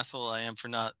what an asshole I am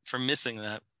for missing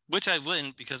that, which I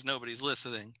wouldn't because nobody's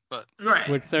listening. But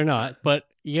which they're not. But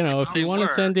if you want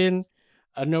to send in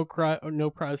a no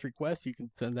prize request, you can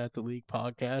send that to League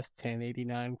Podcast,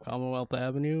 1089 Commonwealth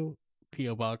Avenue,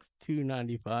 P.O. Box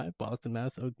 295, Boston,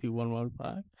 Mass.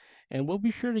 02115. And we'll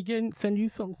be sure to send you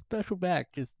something special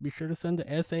back. Just be sure to send the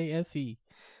SASE,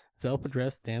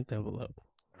 self-addressed stamped envelope.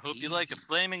 I hope you like a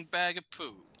flaming bag of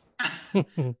poo.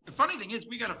 The funny thing is,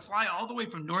 we got to fly all the way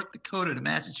from North Dakota to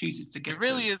Massachusetts to get. It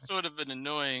really is sort of an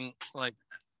annoying,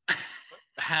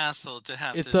 hassle to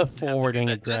have. It's a forwarding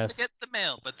address just to get the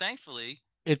mail, but thankfully,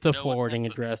 it's a forwarding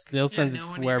address. They'll send it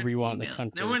wherever you want in the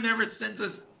country. No one ever sends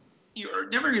us. You're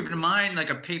never even mind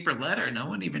like a paper letter. No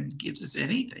one even gives us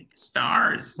anything.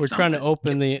 Stars. We're trying to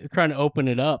open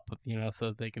it up,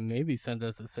 so they can maybe send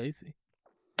us a SASE.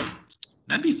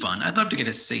 That'd be fun. I'd love to get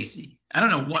a SASE. I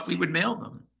don't know what we would mail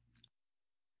them,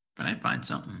 but I'd find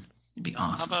something. It'd be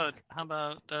awesome. How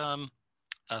about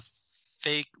a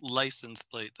fake license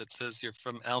plate that says you're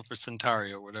from Alpha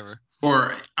Centauri or whatever?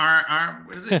 Or our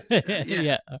what is it?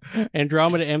 Yeah.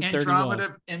 Andromeda M31.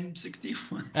 Andromeda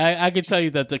M61. I can tell you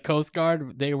that the Coast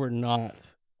Guard, they were not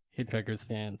Hitchhiker's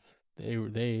fans.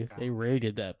 They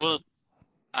raided that. Well,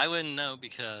 I wouldn't know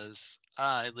because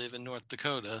I live in North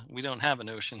Dakota. We don't have an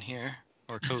ocean here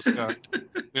or Coast Guard.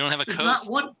 We don't have a coast not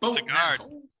one boat to guard.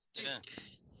 Yeah.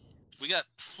 We got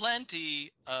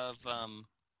plenty of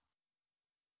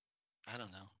I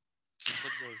don't know.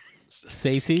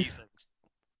 SASEs?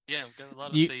 Yeah, we've got a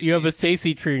lot of SASEs. You have a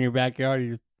SASE tree in your backyard.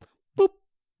 You just boop,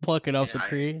 pluck it off the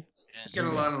tree. You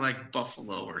got a lot of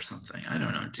buffalo or something. I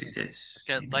don't know, dude. It's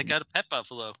got a pet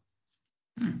buffalo.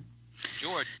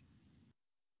 George.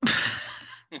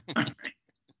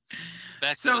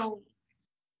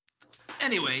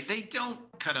 Anyway, they don't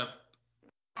cut up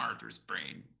Arthur's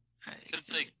brain because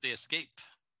they escape.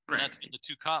 Right. That's when the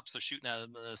two cops are shooting at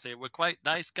him and they say, "We're quite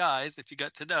nice guys if you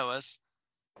got to know us."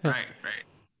 Right.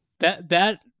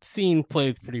 That scene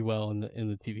plays pretty well in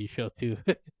the TV show too.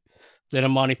 In a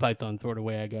Monty Python sort of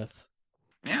way, I guess.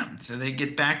 Yeah. So they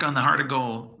get back on the Heart of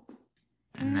Gold,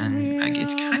 and then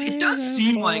it does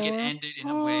seem like it ended in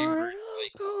a way where it's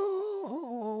like.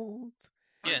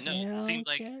 Yeah, no,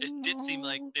 it did seem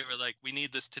like they were like, "We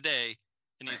need this today,"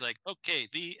 and he's like, "Okay,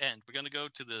 the end. We're gonna go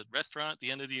to the restaurant at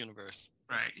the end of the universe."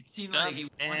 Right. It seemed like he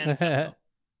wanted.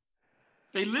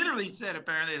 They literally said,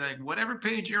 apparently, like, whatever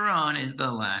page you're on is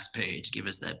the last page. Give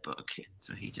us that book. And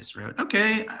so he just wrote,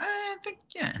 okay, I think,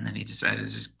 yeah. And then he decided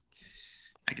to just,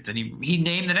 then he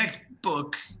named the next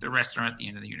book, The Restaurant at the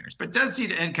End of the Universe. But it does seem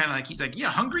to end kind of like, he's like, yeah,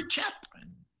 hungry chap.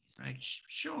 And he's like,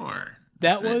 sure.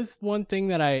 That was one thing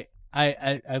that I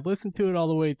listened to it all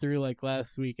the way through, like,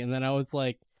 last week. And then I was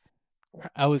like,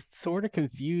 I was sort of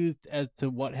confused as to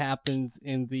what happens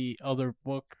in the other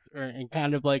books, and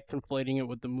kind of like conflating it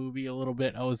with the movie a little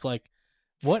bit. I was like,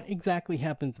 what exactly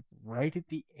happens right at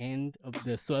the end of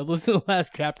this? So I listened to the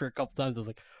last chapter a couple times. I was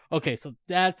like, okay, so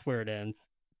that's where it ends.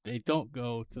 They don't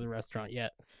go to the restaurant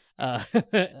yet.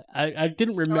 I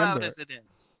didn't remember. How does it end?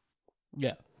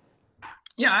 Yeah.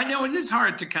 Yeah, I know it is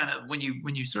hard to kind of when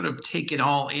you sort of take it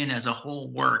all in as a whole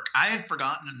work. I had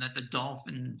forgotten that the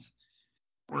dolphins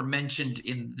were mentioned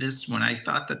in this one. I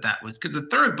thought that was because the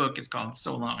third book is called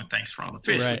So Long and Thanks for All the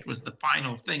Fish, right, which was the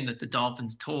final thing that the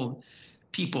dolphins told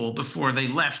people before they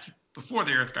left, before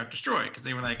the Earth got destroyed, because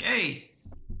they were like, "Hey,"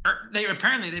 they've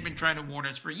been trying to warn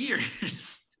us for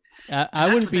years.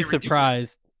 I wouldn't be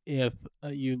surprised if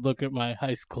you look at my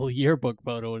high school yearbook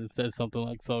photo and it says something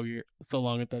like "So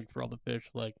Long and Thanks for All the Fish."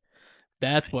 Like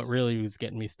that's what really was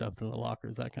getting me stuffed in the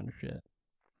lockers, that kind of shit.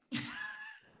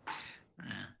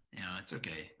 It's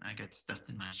okay. I got stuffed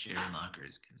in my share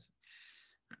lockers because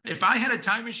if I had a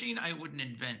time machine, I wouldn't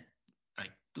invent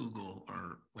like Google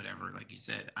or whatever. Like you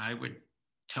said, I would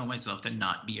tell myself to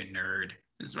not be a nerd.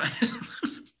 Is right.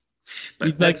 But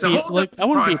You'd that's like a be whole like I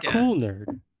want to be a podcast. cool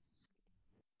nerd.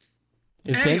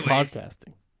 It's Anyways,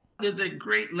 podcasting. There's a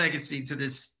great legacy to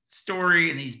this story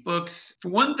and these books. For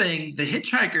one thing, the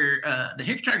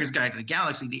Hitchhiker's Guide to the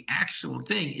Galaxy, the actual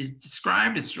thing, is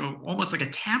described as almost like a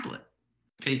tablet,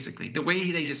 basically. The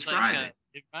way they describe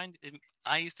it.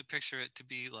 I used to picture it to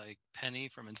be like Penny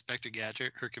from Inspector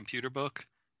Gadget, her computer book.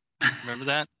 Remember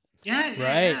that? Yeah.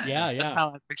 That's how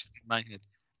I pictured it in my head.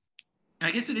 I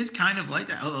guess it is kind of like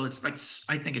that, although it's like,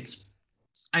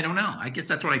 I don't know. I guess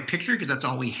that's what I pictured because that's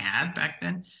all we had back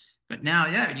then. But now,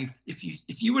 yeah, if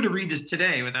you were to read this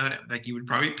today without it, like you would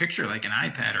probably picture like an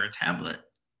iPad or a tablet,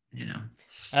 you know.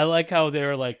 I like how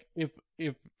they're like, if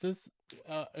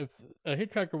a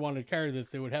hitchhiker wanted to carry this,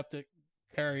 they would have to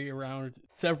carry around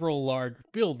several large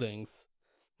buildings.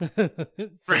 So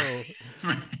Right.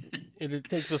 it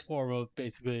takes the form of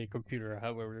basically a computer,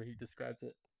 however he describes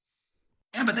it.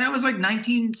 Yeah, but that was like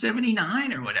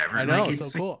 1979 or whatever. I know, like,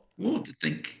 it's so cool. Cool to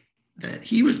think that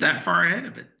he was that far ahead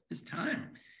of his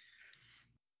time.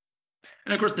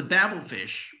 And of course, the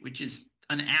Babelfish, which is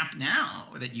an app now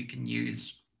that you can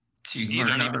use to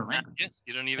learn other languages.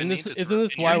 You don't even need to. Isn't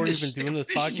this why we're just even stick doing a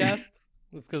this fish in your- podcast?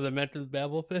 It's because I mentioned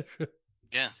Babelfish.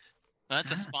 Yeah,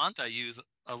 that's a font I use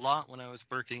a lot when I was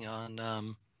working on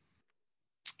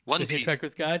One The Piece.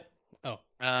 Hitchhiker's Guide? Oh.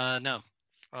 No,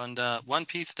 on One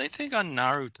Piece. I think on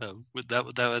Naruto, that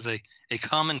was a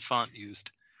common font used.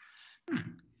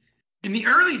 In the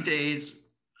early days,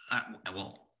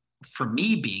 well, for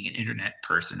me being an internet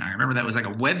person, I remember that was like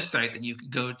a website that you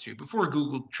could go to before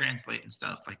Google Translate and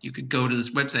stuff. Like you could go to this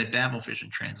website, Babelfish,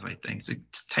 and translate things.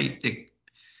 It's tight.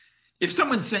 If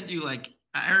someone sent you like,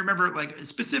 I remember like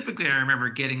specifically, I remember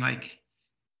getting like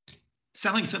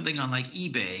selling something on like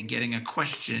eBay and getting a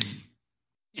question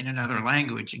in another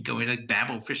language and going to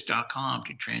babelfish.com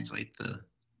to translate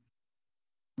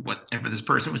whatever this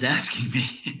person was asking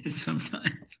me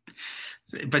sometimes.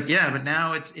 But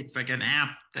now it's like an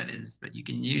app that you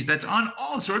can use that's on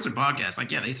all sorts of podcasts. Like,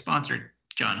 yeah, they sponsored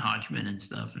John Hodgman and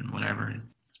stuff and whatever.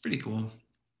 It's pretty cool.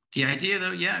 The idea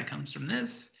though, it comes from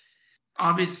this.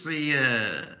 Obviously,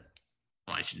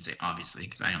 well, I shouldn't say obviously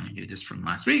because I only knew this from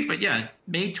last week, but yeah, it's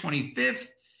May 25th,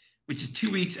 which is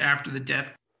 2 weeks after the death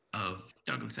of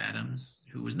Douglas Adams,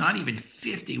 who was not even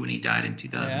 50 when he died in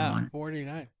 2001. Yeah,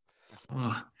 49.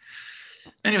 Oh.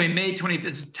 Anyway, May 25th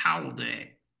is Towel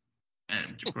Day.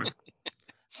 And of course,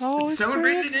 it's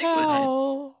celebrated in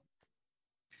England.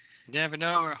 You never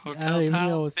know where I hotel don't even know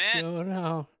towels what's fit. going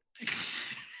on.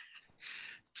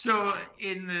 So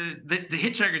in the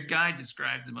Hitchhiker's Guide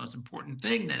describes the most important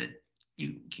thing that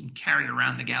you can carry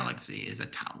around the galaxy is a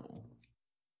towel.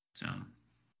 So,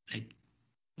 like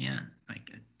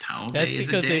a towel That's day is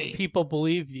a because day. people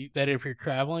believe that if you're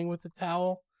traveling with a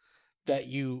towel, that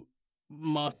you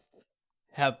must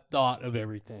have thought of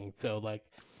everything. So, like,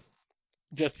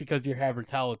 just because you have a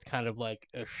towel, it's kind of like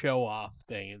a show-off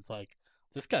thing. It's like,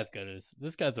 this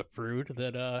guy's a fruit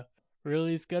that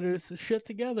really has got his shit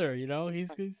together. You know, he's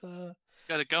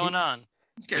got it going on.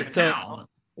 He's got a So- towel.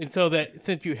 And so that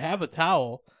since you have a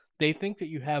towel, they think that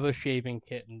you have a shaving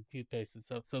kit and toothpaste and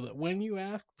stuff. So that when you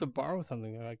ask to borrow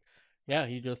something, they're like, "Yeah,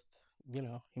 he just, he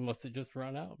must have just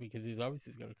run out because he's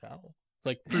obviously got a towel." It's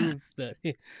like proves that.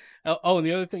 Oh, and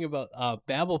the other thing about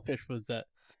Babelfish was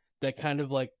that kind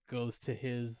of like goes to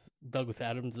his Douglas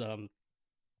Adams. When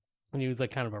he was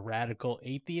like kind of a radical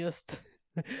atheist.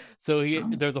 So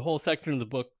there's a whole section in the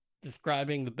book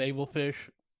describing the Babelfish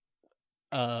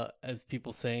as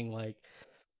people saying like,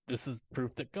 this is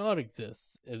proof that God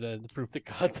exists, and then the proof that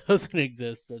God doesn't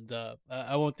exist. And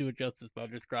I won't do it justice by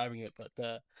describing it,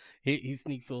 but he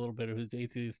sneaks a little bit of his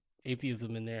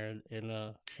atheism in there in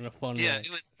a fun way. Yeah,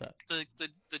 it was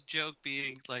the joke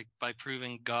being like, by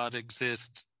proving God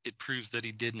exists, it proves that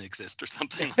he didn't exist or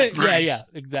something. Like that. Yeah,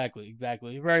 exactly.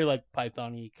 Very like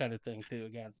Python-y kind of thing too.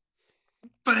 Again.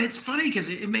 But it's funny because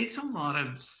it makes a lot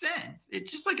of sense.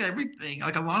 It's just like everything,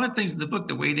 like a lot of things in the book,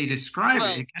 the way they describe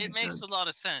it. It makes a lot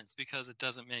of sense because it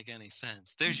doesn't make any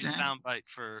sense. There's your soundbite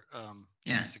for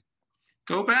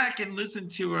Go back and listen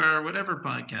to our whatever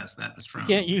podcast that was from. You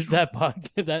can't use that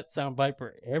soundbite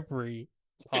for every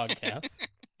podcast.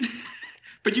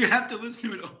 But you have to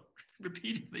listen to it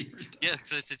repeatedly. Yes,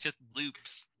 because it just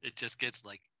loops. It just gets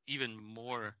like even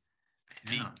more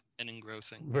deep and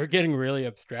engrossing. We're getting really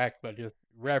abstract by just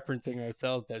referencing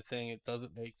ourselves by saying it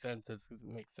doesn't make sense. It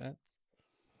doesn't make sense.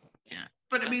 Yeah,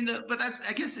 but I mean,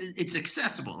 I guess it's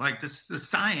accessible. Like the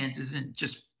science isn't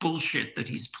just bullshit that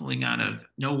he's pulling out of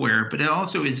nowhere, but it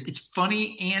also it's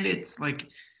funny and it's like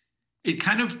it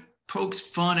kind of pokes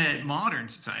fun at modern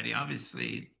society,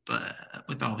 obviously, but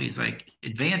with these like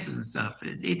advances and stuff.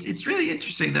 It's really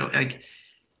interesting though. Like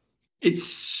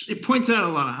it points out a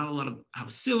lot of how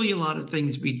silly a lot of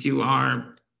things we do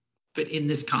are, but in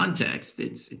this context,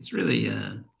 it's really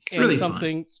really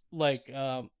something fun. like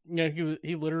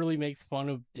he literally makes fun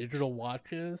of digital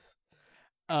watches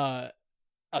a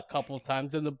couple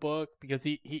times in the book, because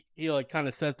he like kind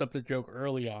of sets up the joke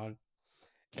early on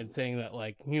and saying that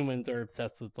like humans are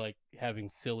obsessed with like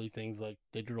having silly things like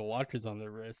digital watches on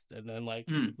their wrist, and then like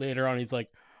later on he's like,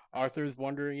 Arthur's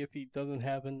wondering if he doesn't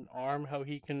have an arm, how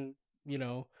he can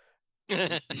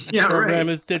program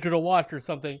his digital watch or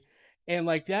something. And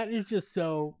like that is just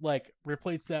so like,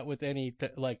 replace that with any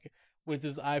like with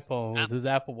his iPhone, with his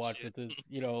Apple Watch, with his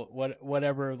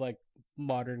whatever like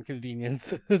modern convenience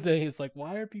thing. It's like,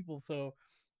 why are people so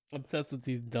obsessed with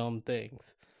these dumb things?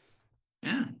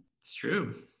 Yeah, it's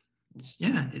true.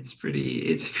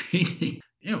 It's crazy.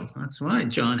 That's why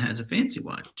John has a fancy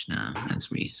watch now, as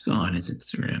we saw on his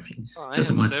Instagram. He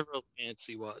doesn't have watch several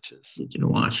fancy watches. digital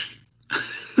watch.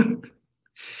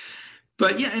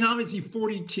 But yeah, and obviously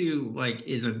 42 like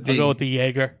is a big. I'll go with the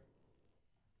Jaeger.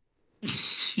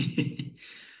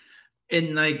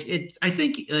 And like I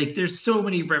think like there's so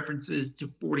many references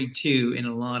to 42 in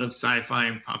a lot of sci-fi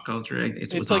and pop culture.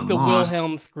 It's like the Lost.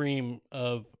 Wilhelm scream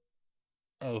of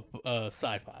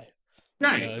sci-fi.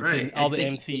 Right, right. In all the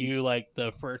MCU, like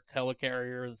the first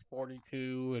helicarrier is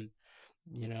 42,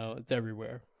 and it's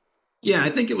everywhere. Yeah,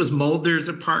 I think it was Mulder's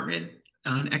apartment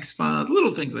on X-Files,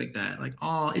 little things like that. Like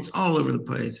it's all over the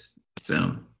place.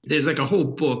 So there's like a whole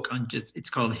book on it's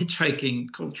called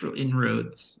Hitchhiking Cultural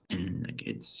Inroads, and like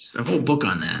it's just a whole book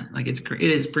on that. Like it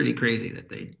is pretty crazy that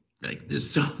they like there's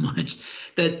so much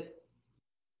that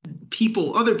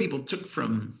other people took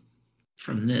from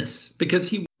this, because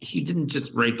he didn't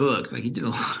just write books, like he did a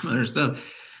lot of other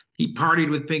stuff. He partied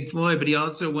with Pink Floyd, but he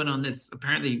also went on this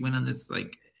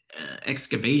like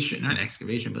not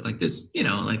excavation, but like this,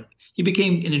 like he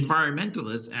became an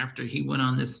environmentalist after he went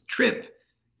on this trip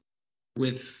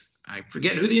with, I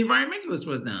forget who the environmentalist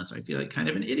was now, so I feel like kind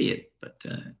of an idiot. But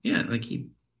like he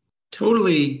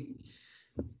totally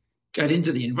got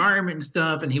into the environment and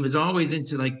stuff, and he was always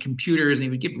into like computers, and he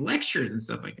would give lectures and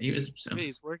stuff like that.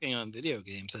 He's working on video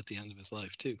games at the end of his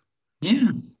life too. Yeah,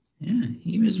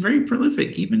 he was very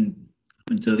prolific even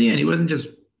until the end. He wasn't just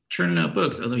churning out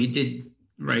books, although he did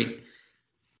write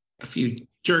a few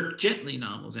Dirk Gently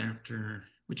novels after,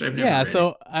 which I've never read. Yeah,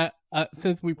 so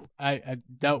since I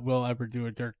doubt we'll ever do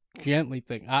a Dirk Gently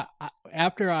thing.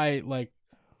 After I like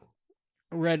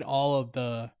read all of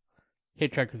the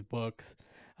Hitchhiker's books,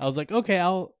 I was like, okay,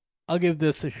 I'll give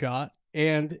this a shot,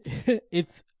 and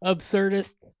it's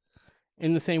absurdist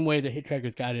in the same way the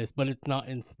Hitchhiker's Guide is, but it's not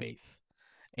in space.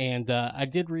 And I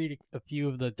did read a few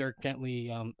of the Dirk Gently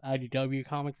IDW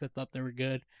comics. I thought they were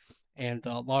good. And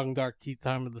Long Dark Tea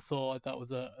Time of the Soul, I thought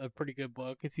was a pretty good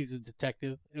book, because he's a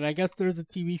detective. And I guess there's a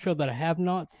TV show that I have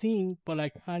not seen, but I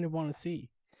kind of want to see.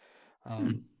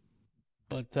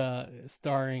 But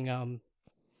starring,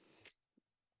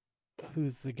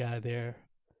 who's the guy there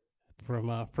from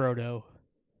Frodo?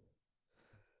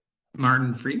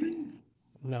 Martin Freeman?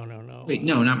 No. Wait,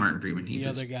 no, not Martin Freeman. The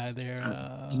other guy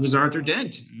there. He was Arthur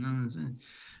Dent.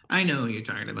 I know who you're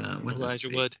talking about. What's Elijah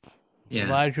Wood. Yeah.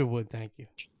 Elijah Wood, thank you.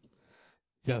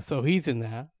 Yeah, so he's in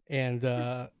that, and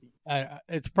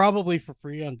it's probably for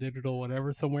free on digital,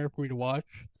 whatever, somewhere for me to watch.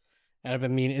 And I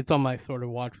mean, it's on my sort of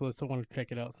watch list. I want to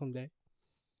check it out someday.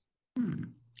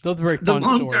 Those are very fun. The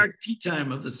Long Dark Tea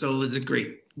Time of the Soul is a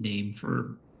great name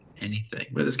for anything,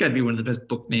 but it's got to be one of the best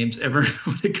book names ever.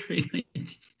 What a great name!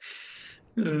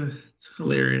 It's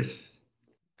hilarious.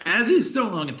 As is So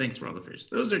Long and Thanks for All the Fish.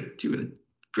 Those are two of the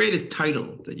greatest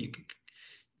titles that you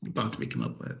could possibly come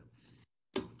up with,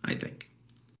 I think.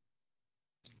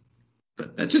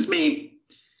 But that's just me.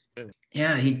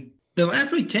 Yeah, the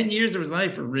last like 10 years of his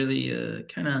life were really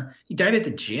kind of. He died at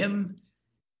the gym.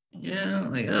 Yeah,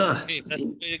 like Hey, that's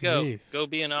the way to go. Jeez. Go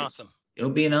being awesome. Go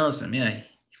being awesome. Yeah. He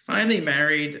finally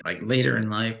married like later in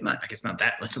life. I guess not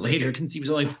that much later, because he was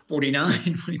only 49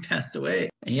 when he passed away.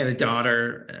 And he had a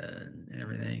daughter and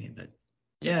everything. But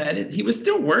yeah, he was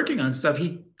still working on stuff.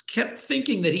 He kept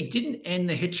thinking that he didn't end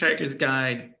the Hitchhiker's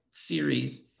Guide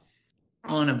series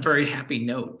on a very happy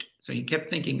note. So he kept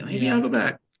thinking, maybe I'll go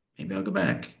back.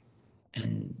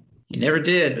 And he never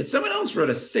did. But someone else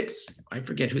wrote I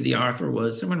forget who the author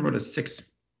was. Someone wrote a 6th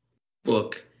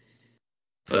book.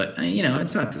 But,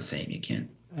 it's not the same. You can't.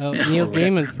 Neil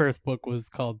Gaiman's first book was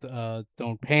called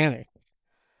Don't Panic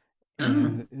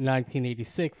in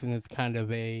 1986. And it's kind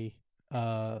of a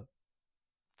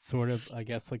sort of, I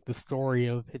guess, like the story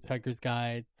of Hitchhiker's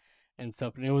Guide and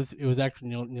stuff. And it was actually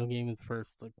Neil Gaiman's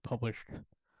first like published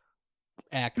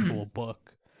actual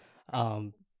book.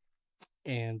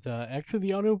 And actually,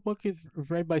 the audiobook is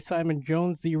read by Simon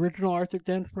Jones, the original Arthur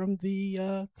Dent from the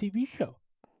TV show,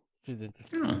 which is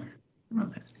interesting.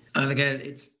 The guy,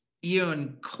 it's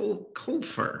Eoin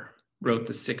Colfer wrote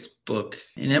the 6th book,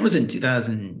 and that was in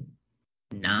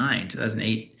 2009,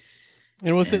 2008.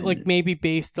 And was it like maybe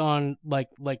based on like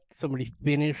somebody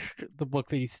finished the book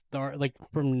that he started, like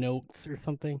from notes or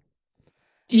something?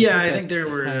 Yeah, I think there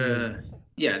were.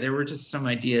 There were just some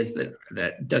ideas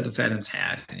that Douglas Adams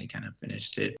had, and he kind of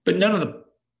finished it. But none of the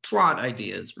plot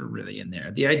ideas were really in there.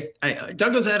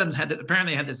 Douglas Adams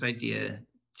apparently had this idea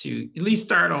to at least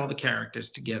start all the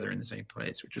characters together in the same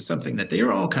place, which was something that they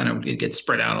were all kind of get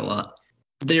spread out a lot.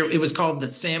 It was called The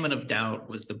Salmon of Doubt.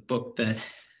 Was the book that it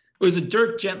was a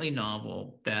Dirk Gently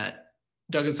novel that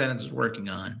Douglas Adams was working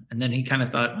on, and then he kind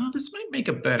of thought, oh, this might make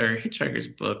a better Hitchhiker's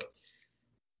book.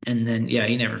 And then,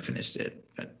 he never finished it.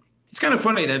 But it's kind of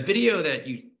funny, that video that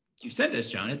you sent us,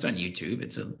 John, it's on YouTube.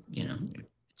 It's a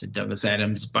Douglas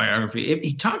Adams biography.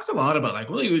 He talks a lot about, like,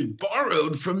 well, he was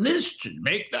borrowed from this to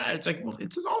make that. It's like, well,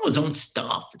 it's just all his own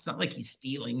stuff. It's not like he's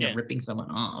stealing or ripping someone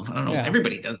off. I don't know. Yeah.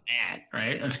 Everybody does that,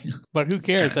 right? But who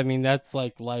cares? I mean, that's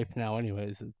like life now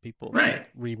anyways, is people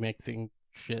remixing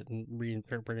shit and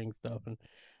reinterpreting stuff. And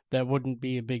that wouldn't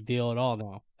be a big deal at all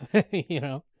now, you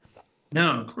know?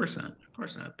 No, of course not. Of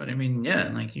course not. But I mean,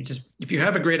 like if you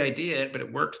have a great idea, but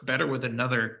it works better with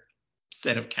another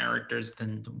set of characters,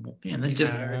 then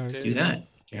just do that.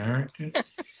 Characters.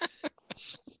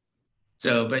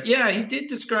 So, but he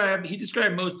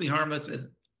described Mostly Harmless as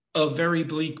a very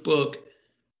bleak book,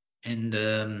 and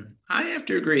I have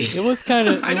to agree. It was kind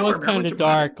of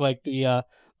dark, like the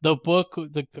book,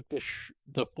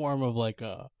 the form of like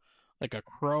a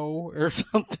crow or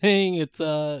something.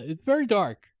 It's very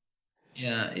dark.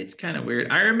 Yeah, it's kind of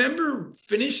weird. I remember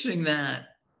finishing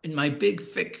that in my big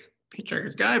thick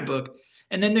Hitchhiker's Guidebook,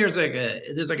 and then there's like a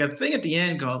thing at the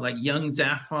end called like Young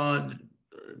Zaphod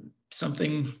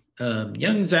something.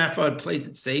 Young Zaphod plays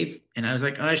it safe, and I was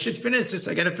like, oh, I should finish this.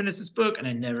 I got to finish this book, and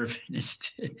I never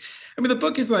finished it. I mean, the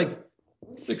book is like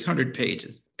 600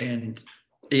 pages, and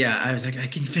I was like, I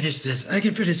can finish this, and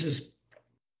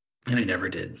I never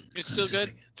did. It's still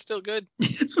good. It's still good.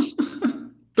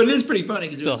 But it is pretty funny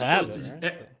because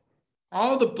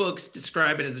all the books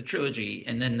describe it as a trilogy,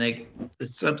 and then like the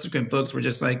subsequent books were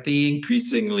just like the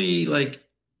increasingly like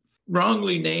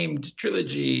wrongly named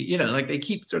trilogy. Like they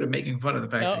keep sort of making fun of the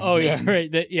fact.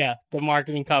 The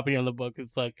marketing copy on the book is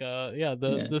like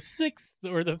the 6th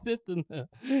or the 5th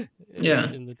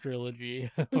in the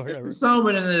trilogy or whatever.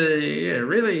 Solomon in the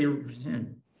really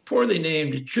poorly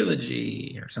named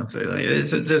trilogy or something like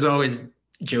this. There's always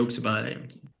jokes about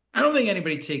it. I don't think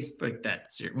anybody takes like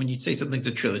that serious. When you say something's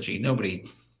a trilogy, nobody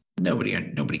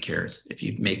cares if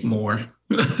you make more.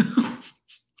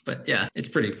 But it's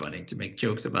pretty funny to make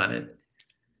jokes about it.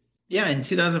 Yeah, in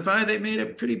 2005 they made a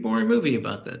pretty boring movie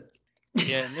about that.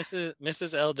 Yeah,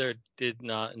 Mrs. Elder did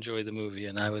not enjoy the movie,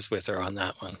 and I was with her on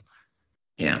that one.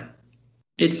 Yeah,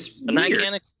 it's and weird. I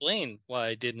can't explain why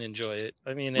I didn't enjoy it.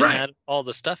 I mean, it had all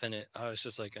the stuff in it. I was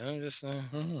just like,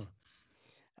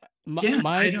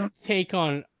 My take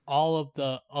on all of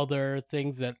the other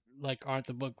things that like aren't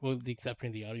the book, with the exception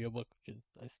of the audiobook, which is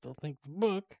I still think the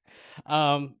book,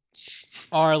 are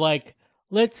like,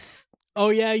 you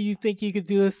think you could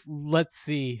do this? Let's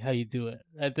see how you do it.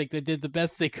 I think they did the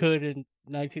best they could in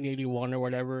 1981 or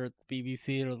whatever at the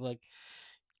BBC, and it was like,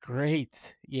 great,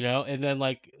 and then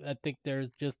like I think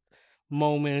there's just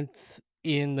moments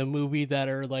in the movie that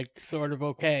are like sort of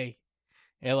okay.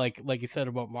 And like you said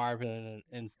about Marvin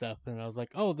and stuff, and I was like,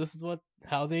 oh, this is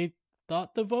how they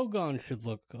thought the Vogon should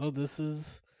look. Oh, this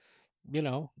is,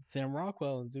 Sam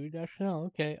Rockwell and Zooey Deschanel.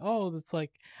 Okay. Oh, it's like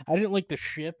I didn't like the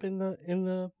ship in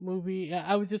the movie.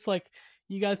 I was just like,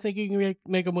 you guys think you can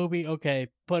make a movie? Okay,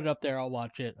 put it up there. I'll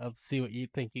watch it. I'll see what you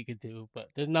think you could do.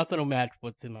 But there's nothing to match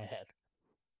what's in my head.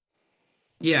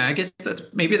 Yeah, I guess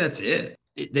maybe that's it.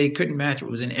 They couldn't match what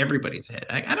was in everybody's head.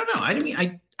 I don't know.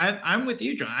 I'm with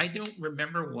you, John. I don't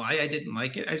remember why I didn't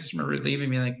like it. I just remember leaving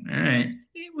me like, all right,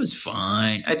 it was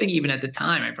fine. I think even at the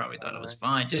time, I probably thought it was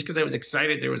fine, just because I was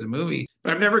excited there was a movie.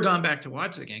 But I've never gone back to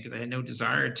watch it again because I had no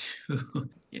desire to.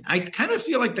 I kind of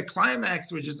feel like the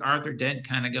climax was just Arthur Dent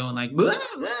kind of going like, blah,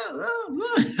 blah, blah,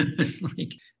 blah.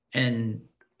 And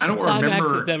I don't remember. The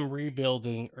climax is them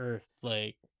rebuilding Earth.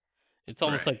 Like, it's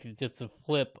almost like it's just a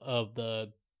flip of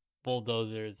the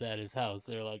bulldozers at his house.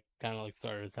 They're like kind of like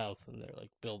started his house and they're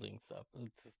like building stuff.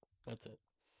 That's it.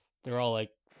 They're all like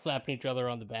slapping each other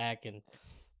on the back and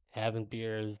having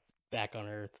beers back on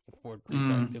Earth before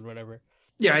Prefect and whatever.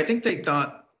 Yeah, I think they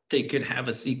thought they could have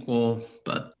a sequel,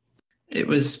 but it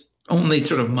was only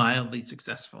sort of mildly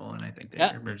successful, and I think they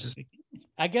were just.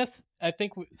 I guess I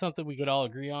think something we could all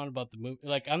agree on about the movie.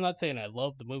 Like, I'm not saying I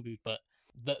love the movie, but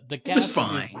the cast was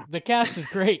fine. the cast is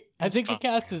great. I think the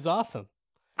cast is awesome.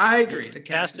 I agree. The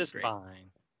Cast is great.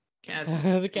 fine.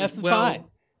 The cast is fine.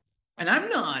 And I'm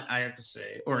not, I have to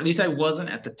say, or at least I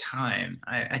wasn't at the time.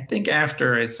 I think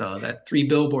after I saw that Three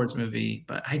Billboards movie,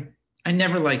 but I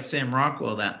never liked Sam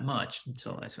Rockwell that much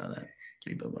until I saw that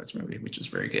Three Billboards movie, which is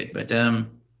very good. But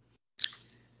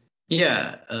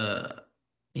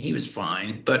he was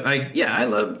fine. But I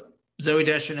love Zooey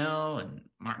Deschanel and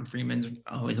Martin Freeman's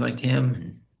always liked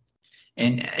him.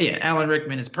 And Alan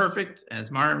Rickman is perfect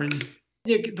as Marvin.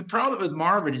 The problem with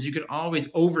Marvin is you could always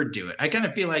overdo it. I kind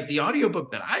of feel like the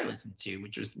audiobook that I listened to,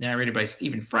 which was narrated by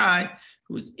Stephen Fry,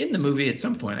 who was in the movie at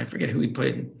some point. I forget who he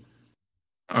played.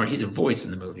 Or he's a voice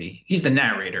in the movie. He's the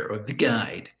narrator or the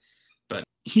guide. But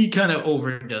he kind of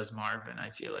overdoes Marvin, I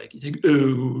feel like. He's like,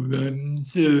 oh, I'm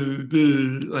so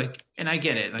good. Like, and I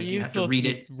get it. Like, you have to read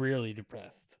it. Really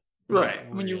depressed.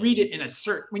 Right. When you read it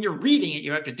when you're reading it,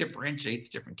 you have to differentiate the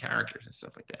different characters and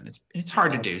stuff like that. And it's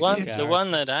hard to do. The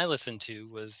one that I listened to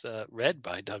was read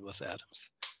by Douglas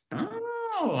Adams.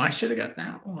 Oh, I should have got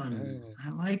that one. I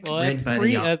like read by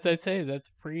free, as I say, that's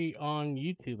free on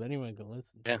YouTube. Anyone can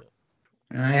listen to it.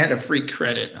 I had a free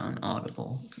credit on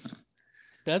Audible. So.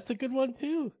 That's a good one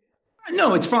too.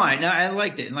 No, it's fine. No, I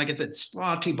liked it. And like I said,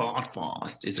 Slotty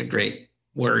Botfast is a great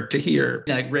word to hear.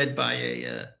 Like read by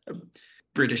a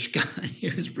British guy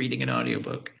who's reading an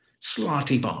audiobook.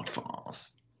 Slotty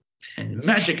Botfast. And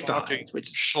Magic Thighs, which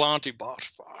is Slotty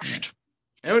Botfast.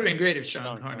 That would have been great if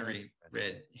Sean Connery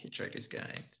read Hitchhiker's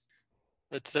Guide.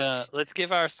 Let's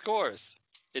give our scores.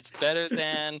 It's better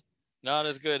than, not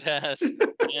as good as. And,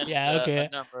 okay.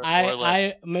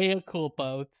 I mea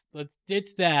culpa. Let's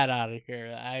ditch that out of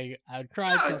here. I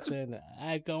tried something.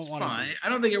 I don't want to. Fine. I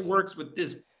don't think it works with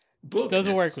this book. It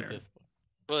doesn't work with this book.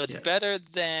 Well, it's better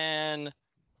than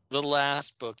the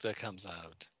last book that comes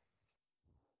out.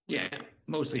 Yeah,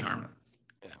 Mostly Harmless.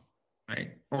 Yeah.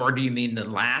 Right. Or do you mean the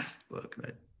last book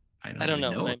that I don't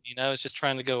know. I mean, I was just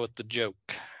trying to go with the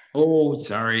joke. Oh,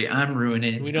 sorry, I'm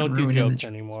ruining. We don't do jokes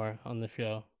anymore on the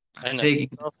show. I know.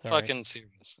 It's fucking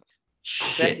serious.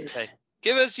 Shit.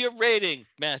 Give us your rating,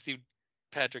 Matthew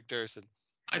Patrick Durson.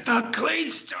 I thought Clay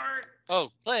start.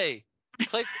 Oh, Clay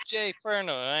J.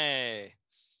 Furno. Hey.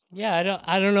 Yeah,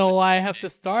 I don't know why I have to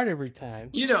start every time.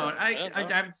 You don't.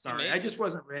 I'm sorry. I just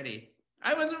wasn't ready.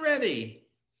 I wasn't ready.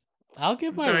 I'll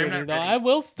give my rating though. I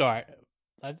will start.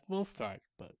 But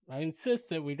I insist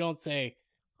that we don't say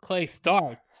Clay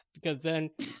starts, because then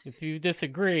if you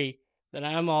disagree, then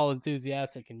I'm all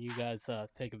enthusiastic and you guys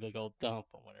take a big old dump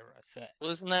on whatever I say.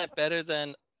 Well, isn't that better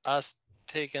than us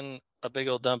taking a big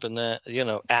old dump in the,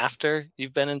 after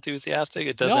you've been enthusiastic?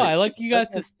 It doesn't. No, I like you guys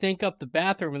to stink up the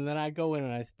bathroom and then I go in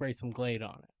and I spray some Glade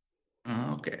on it.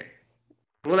 Okay.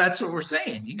 Well, that's what we're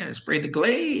saying. You gotta spray the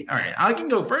Glade. All right, I can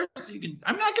go first.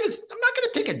 I'm not gonna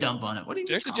take a dump on it. What do you?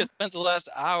 Durson just spent the last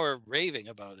hour raving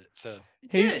about it. So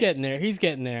he's getting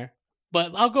there.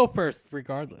 But I'll go first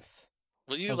regardless.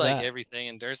 Well, you like everything,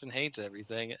 and Durson hates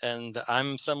everything, and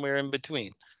I'm somewhere in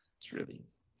between. It's really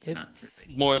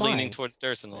more leaning towards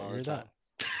Durson all the time.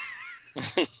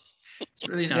 It's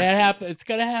really not. It's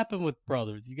gonna happen with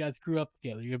brothers. You guys grew up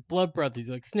together. You're blood brothers.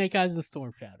 You're like Snake Eyes and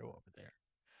Storm Shadow over there.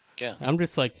 Yeah. I'm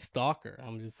just like stalker.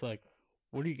 I'm just like,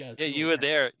 what are you guys doing? You were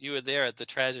there. You were there at the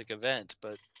tragic event,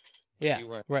 but you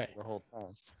weren't the whole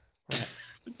time. Right.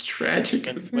 Tragic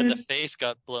when the face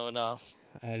got blown off.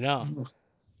 I know.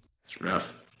 It's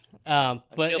rough. But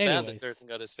I feel bad that Durson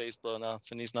got his face blown off,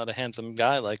 and he's not a handsome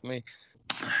guy like me.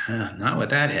 Not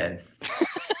with that head.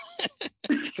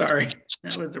 Sorry,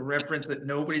 that was a reference that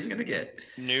nobody's gonna get.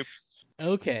 Nope.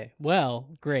 Okay. Well,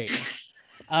 great.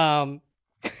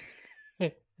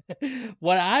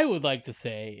 What I would like to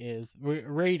say is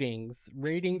ratings.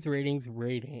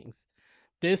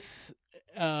 This,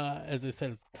 as I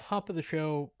said at the top of the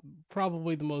show,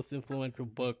 probably the most influential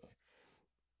book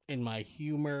in my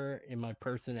humor, in my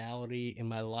personality, in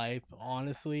my life.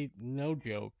 Honestly, no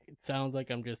joke. It sounds like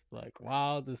I'm just like,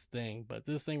 wow, this thing, but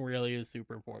this thing really is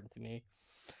super important to me.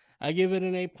 I give it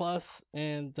an A+,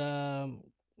 and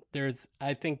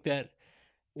I think that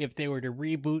if they were to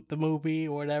reboot the movie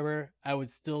or whatever, I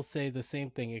would still say the same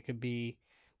thing. It could be,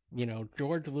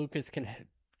 George Lucas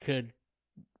could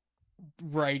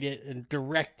write it and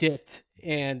direct it,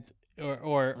 and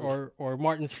or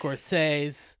Martin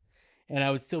Scorsese, and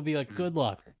I would still be like, good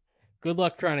luck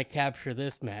trying to capture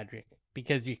this magic,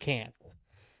 because you can't.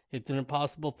 It's an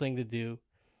impossible thing to do.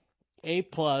 A+.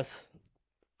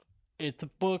 It's a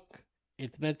book.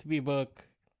 It's meant to be a book,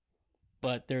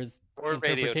 but there's Or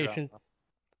radio interpretation. drama.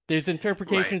 There's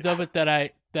interpretations of it that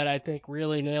I think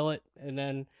really nail it, and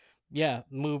then yeah,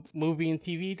 movie and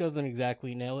TV doesn't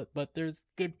exactly nail it, but there's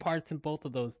good parts in both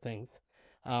of those things.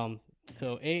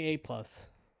 So AA plus.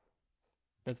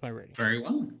 That's my rating. Very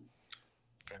well.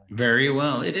 Very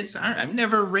well. It is. I've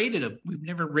never rated we've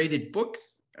never rated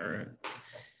books,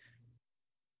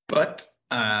 but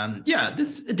yeah,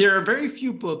 there are very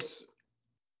few books.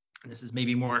 This is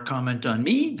maybe more a comment on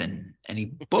me than any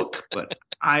book, but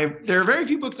there are very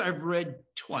few books I've read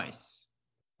twice,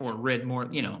 or read more,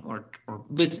 or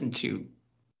listened to,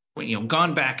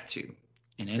 gone back to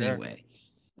in any way.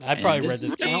 I probably read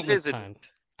this countless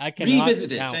times. I cannot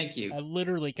Revisited. count. Thank you. I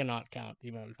literally cannot count the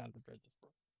amount of times I've read this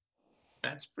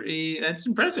book. That's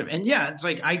impressive. And yeah, it's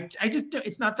like I just,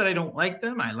 it's not that I don't like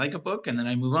them. I like a book and then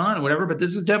I move on or whatever, but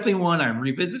this is definitely one I've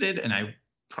revisited and I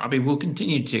probably will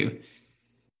continue to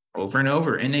over and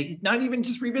over. And not even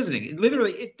just revisiting it,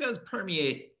 literally it does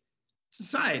permeate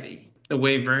society the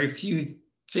way very few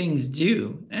things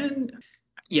do. And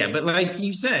yeah, but like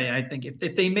you say, I think if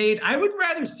they made, I would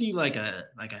rather see like a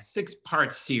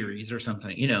 6-part series or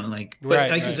something, but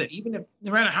you said, even if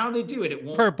no matter how they do it, it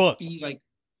won't per book be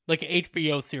like an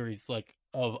HBO series, like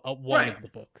of one of the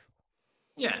books.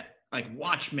 Yeah, like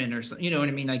Watchmen or something. You know what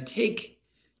I mean? Like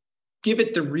give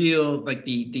it the real, like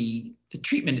the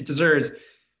treatment it deserves,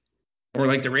 or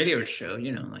like the radio show.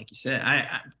 Like you said,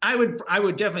 I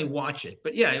would definitely watch it.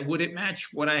 But yeah, would it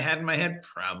match what I had in my head?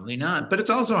 Probably not. But it's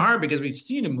also hard because we've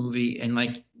seen a movie, and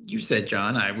like you said,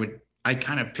 John, I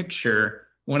kind of picture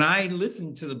when I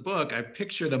listen to the book, I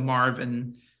picture the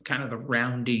Marvin, kind of the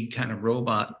roundy kind of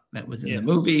robot that was in the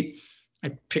movie. I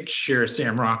picture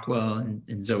Sam Rockwell and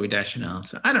Zooey Deschanel.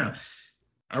 So I don't know.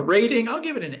 A rating, I'll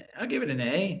give it an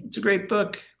A. It's a great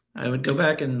book. I would go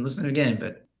back and listen again,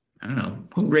 but I don't know.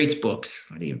 Who rates books?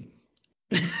 What do you?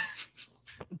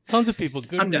 Tons of people.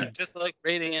 Good. I'm done. Just like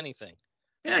rating anything.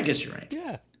 Yeah, I guess you're right.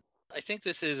 Yeah. I think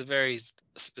this is a very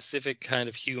specific kind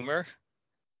of humor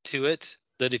to it.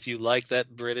 That if you like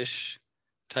that British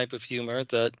type of humor,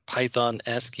 that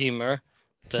Python-esque humor,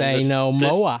 say no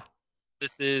more.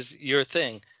 This is your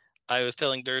thing. I was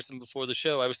telling Durson before the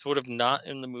show, I was sort of not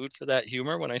in the mood for that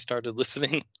humor when I started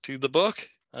listening to the book,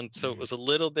 and so it was a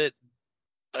little bit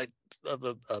of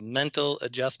a mental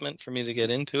adjustment for me to get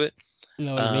into it.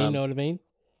 Know what I mean?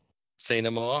 Say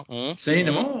no more. Say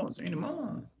no more. Say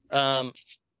no more.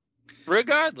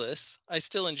 Regardless, I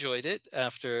still enjoyed it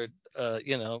after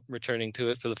returning to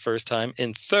it for the first time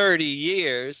in 30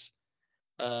 years.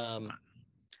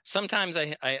 Sometimes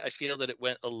I feel that it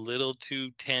went a little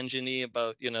too tangent-y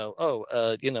about,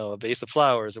 a vase of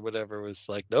flowers or whatever. It was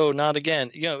like, no, not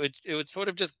again. It would sort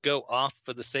of just go off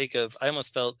for the sake of, I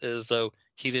almost felt as though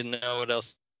he didn't know what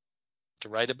else to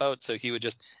write about. So he would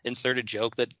just insert a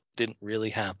joke that didn't really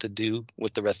have to do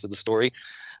with the rest of the story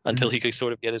until he could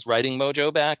sort of get his writing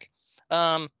mojo back.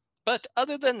 But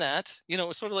other than that, it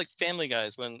was sort of like Family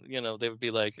Guys when, they would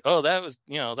be like, oh, that was,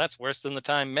 that's worse than the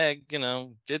time Meg,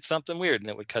 did something weird. And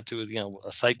it would cut to,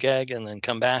 a sight gag and then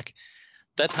come back.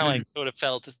 That's how I sort of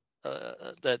felt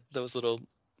that those little,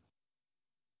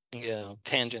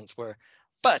 tangents were.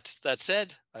 But that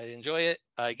said, I enjoy it.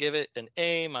 I give it an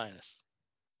A-.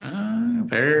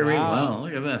 Very well.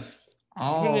 Look at this.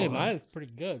 A-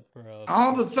 pretty good for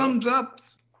all the thumbs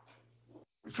ups.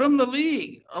 From the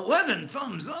league, 11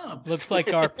 thumbs up. Looks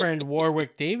like our friend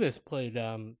Warwick Davis played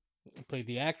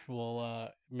the actual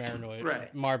Marinoid,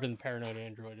 right? Marvin the Paranoid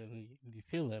Android, and you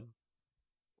feel him.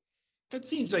 That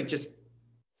seems like just,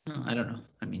 I don't know.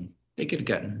 I mean, they could have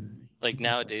gotten like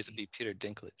nowadays it'd be Peter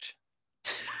Dinklage.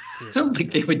 I don't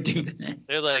think they would do that.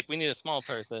 They're like, we need a small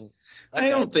person. I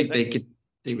don't think they could.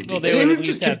 They would. They would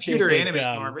just computer animate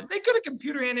Marvin. They could have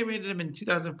computer animated him in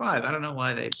 2005. I don't know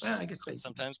why they. Well, I guess they.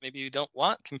 Sometimes maybe you don't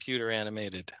want computer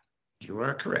animated. You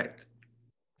are correct.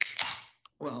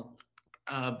 Well,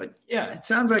 but yeah, it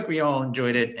sounds like we all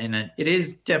enjoyed it, and it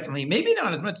is definitely maybe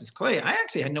not as much as Clay. I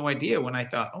actually had no idea when I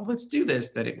thought, oh, let's do this,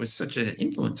 that it was such an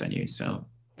influence on you. So.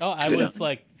 Oh, I was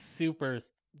like super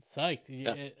psyched.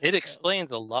 Yeah, it explains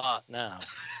a lot now.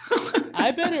 I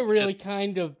bet it really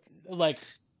kind of like.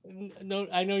 No,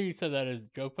 I know you said that as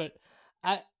a joke, but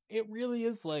it really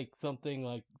is like something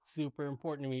like super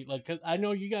important to me. Like, cause I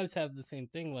know you guys have the same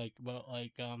thing, like about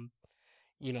like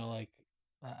like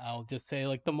I'll just say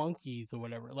like the Monkees or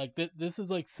whatever. Like this is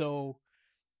like so.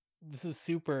 This is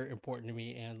super important to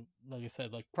me, and like I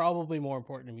said, like probably more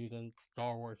important to me than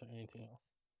Star Wars or anything else,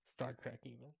 Star Trek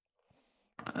even.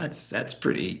 That's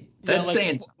pretty. That's like,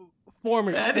 saying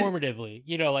formatively.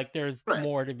 Like there's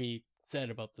more to be said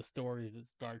about the stories of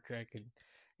Star Trek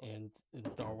and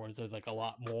in Star Wars. There's like a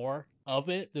lot more of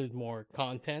it. There's more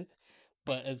content,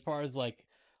 but as far as like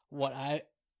what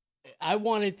I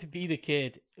wanted to be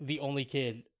the only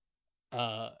kid,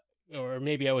 or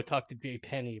maybe I would talk to Jay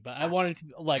Penny, but I wanted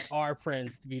to, like, our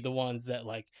friends to be the ones that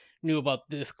like knew about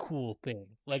this cool thing,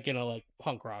 like in a like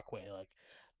punk rock way, like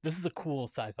this is a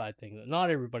cool sci-fi thing that not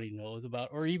everybody knows about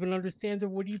or even understands or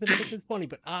would even think is funny,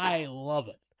 but I love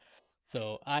it.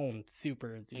 So I am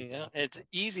super enthusiastic. Yeah, it's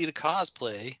easy to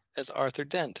cosplay as Arthur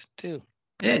Dent too.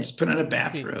 Yeah, just put on a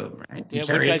bathrobe, right? Yeah, And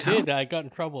carry which a I towel. did. I got in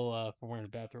trouble for wearing a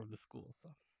bathrobe to school. So.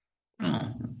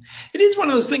 Oh. It is one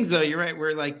of those things, though. You're right.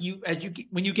 Where like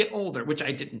when you get older, which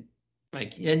I didn't,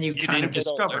 like, then you kind of didn't get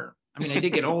older. discover. I mean, I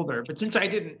did get older, but since I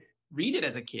didn't read it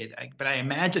as a kid, but I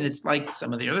imagine it's like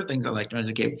some of the other things I liked when I was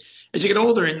a kid. As you get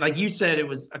older, and like you said, it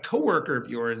was a coworker of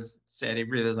yours said he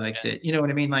really liked it. You know what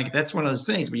I mean? Like that's one of those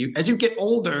things where as you get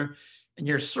older, and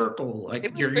your circle,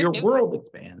 like your world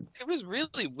expands. It was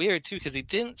really weird too because he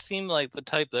didn't seem like the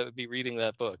type that would be reading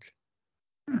that book.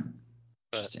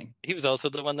 But he was also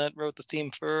the one that wrote the theme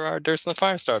for our Durst and the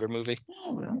Firestarter movie.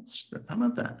 Oh, well, how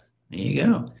about that? There you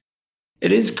go.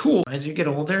 It is cool as you get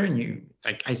older, and you,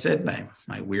 like I said,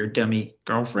 my weird dummy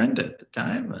girlfriend at the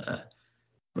time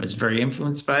was very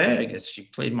influenced by it. I guess she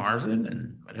played Marvin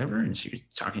and whatever, and she was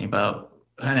talking about,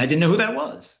 and I didn't know who that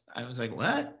was. I was like,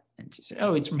 what? And she said,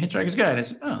 oh, it's from Hitchhiker's Guide. I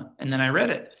said, oh, and then I read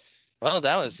it. Well,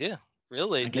 that was,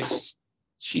 really. I guess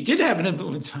she did have an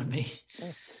influence on me,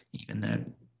 even though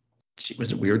she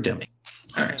was a weird dummy.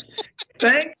 All right.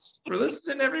 Thanks for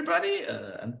listening, everybody.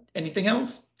 Anything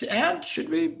else to add? Should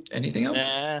we? Anything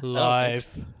else?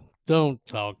 Life. Don't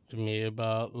talk to me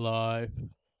about life.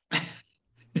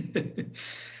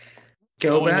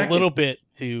 Go back a little bit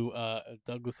to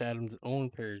Douglas Adams' own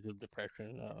periods of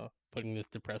depression, putting this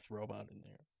depressed robot in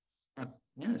there.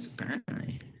 Yes,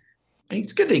 apparently.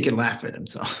 It's good that he can laugh at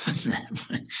himself.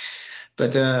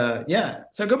 But yeah,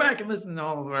 so go back and listen to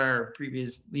all of our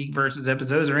previous League Versus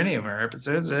episodes or any of our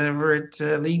episodes over at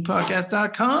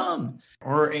leaguepodcast.com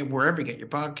or wherever you get your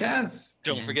podcasts.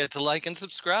 Don't forget to like and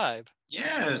subscribe.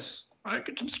 Yes, like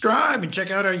and subscribe and check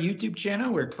out our YouTube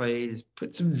channel where Clay's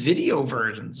put some video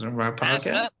versions of our podcast. Smash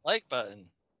that like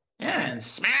button. Yeah, and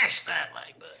smash that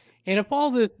like button. And if all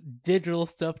this digital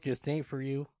stuff just ain't for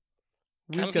you,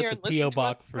 we've got the P.O.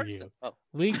 Box for you. Oh.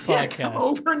 League Yeah, Podcast. come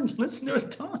over and listen to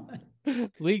us talk.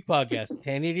 League Podcast,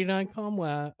 1089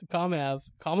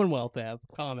 Commonwealth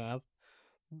Ave,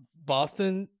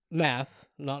 Boston, Mass,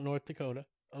 not North Dakota,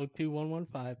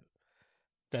 02115.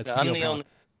 That's I'm the Box, only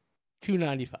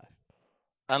 295.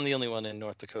 I'm the only one in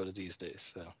North Dakota these days,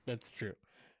 so that's true.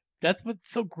 That's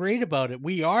what's so great about it.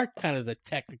 We are kind of the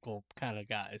technical kind of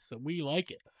guys, so we like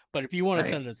it. But if you want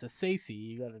to send us a SACY,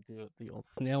 you got to do it the old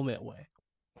snail mail way.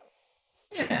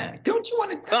 Yeah, don't you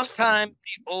want to? Sometimes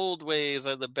the old ways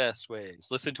are the best ways.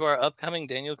 Listen to our upcoming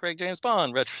Daniel Craig James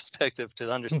Bond retrospective to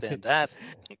understand that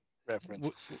reference.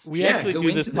 We actually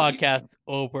do this podcast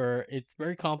over. It's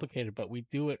very complicated, but we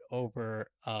do it over.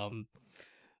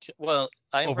 Well,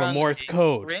 I over run Morse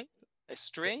code. A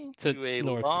string to a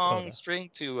North long Dakota. String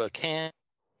to a can.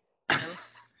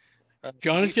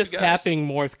 John is just tapping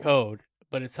Morse code,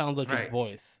 but it sounds like his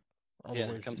voice.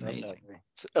 Yeah, it comes out that way.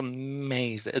 It's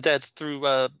amazing. That's through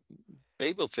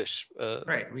Babelfish.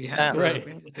 Right, we have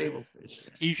Babelfish.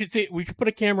 You should see. We should put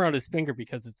a camera on his finger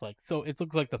because it's like so. It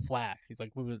looks like the Flash. He's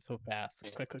like moving so fast.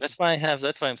 Yeah. That's why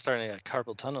I'm starting a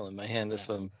carpal tunnel in my hand. This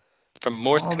one from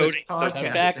Morse coding.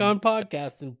 Back on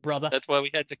podcasting, brother. That's why we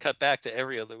had to cut back to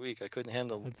every other week. I couldn't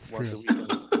handle once a week.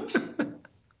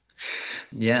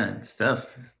 Yeah, and stuff.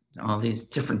 All these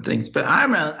different things, but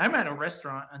I'm at a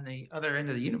restaurant on the other end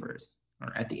of the universe,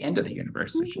 or at the end of the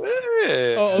universe. I should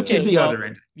say. Oh, okay. Just the other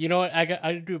end. You know what?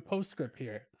 I do a postscript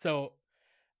here. So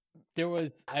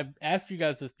I've asked you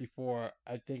guys this before.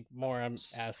 I think more I'm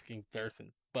asking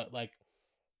Thurston, but like,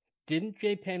 didn't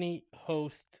Jay Penny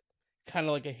host kind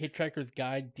of like a Hitchhiker's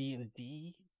Guide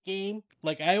D&D game?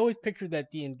 Like I always pictured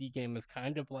that D&D game as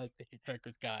kind of like the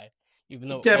Hitchhiker's Guide, even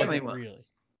though it definitely wasn't really.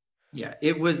 Yeah,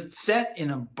 it was set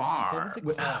in a bar.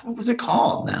 What was it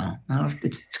called now? No,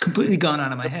 it's completely gone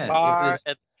out of my head.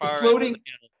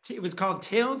 It was called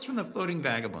Tales from the Floating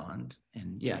Vagabond.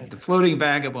 And yeah, the Floating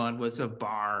Vagabond was a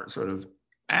bar sort of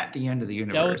at the end of the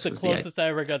universe. That was the closest I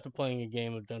ever got to playing a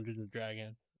game of Dungeons and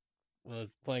Dragons. Was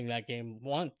playing that game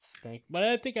once, but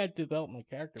I think I developed my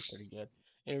character pretty good.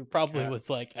 It probably was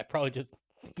like I probably just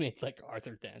made like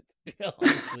Arthur Dent.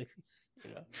 Honestly,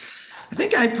 I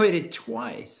think I played it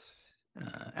twice.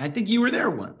 I think you were there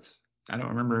once. I don't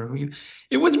remember who you.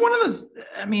 It was one of those.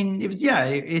 I mean, it was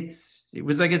it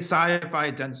was like a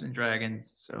sci-fi Dungeons and Dragons.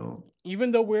 So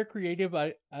even though we're creative,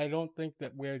 I don't think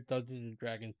that we're Dungeons and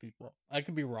Dragons people. I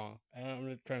could be wrong. I'm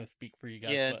not trying to speak for you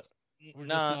guys. Yeah, but We're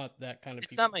Nah, just not that kind of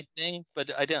it's people. not my thing,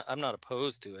 but I'm not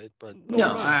opposed to it. But No,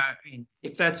 just- I mean,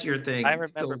 if that's your thing, I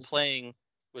it's remember cool. playing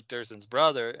with Durson's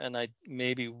brother, and I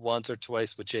maybe once or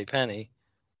twice with Jay Penny.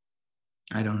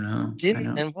 I don't know.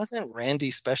 And wasn't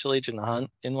Randy Special Agent Hunt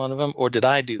in one of them, or did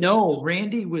I do that? No,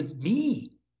 Randy was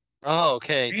me. Oh,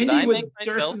 okay. Did Randy I was make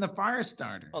myself? Durson the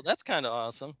Firestarter. Oh, that's kind of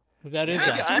awesome. That is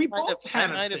Yeah, awesome. so we both I had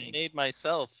a might have thing. made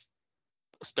myself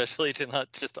Special Agent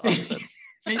Hunt just to offset.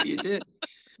 Maybe you did.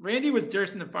 Randy was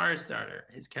Durson the Firestarter.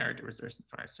 His character was Durson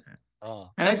the Firestarter. Oh,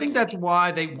 And I think that's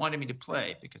why they wanted me to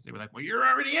play, because they were like, well, you're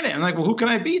already in it. I'm like, well, who can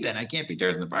I be then? I can't be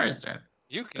Durson the Firestarter.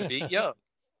 you can be Yo.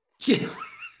 Yeah,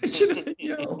 it should have been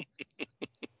Yo.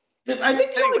 I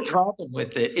think the only problem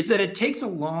with it is that it takes a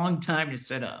long time to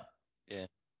set up. Yeah.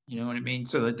 You know what I mean?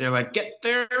 So that they're like, get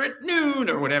there at noon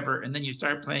or whatever. And then you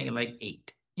start playing at like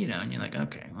 8, and you're like,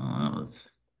 okay, well,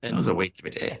 that was a waste of a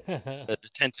day. The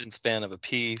attention span of a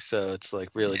pea, so it's like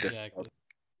really difficult.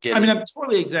 I mean, I'm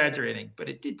totally exaggerating, but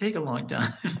it did take a long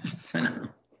time.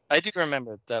 I do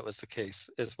remember that was the case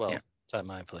as well. Yeah. Time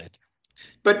I played.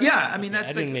 But yeah, I mean, that's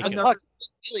I didn't make Let's it. talk to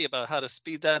Flint Dilly about how to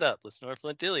speed that up. Listen to our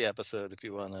Flint Dilly episode if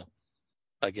you want to.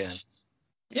 Again.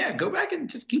 Yeah, go back and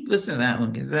just keep listening to that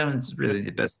one, because that one's really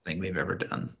the best thing we've ever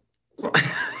done.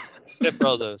 Except for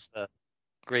all those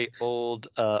great old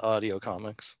audio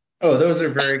comics. Oh, those are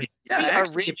very good. Yeah, We are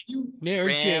actually, really if you,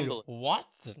 Mary Jane Rambling.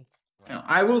 Watson.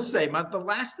 I will say, the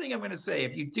last thing I'm going to say,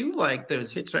 if you do like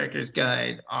those Hitchhiker's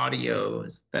Guide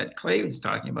audios that Clay was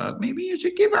talking about, maybe you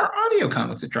should give our audio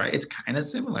comics a try. It's kind of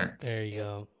similar. There you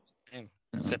go.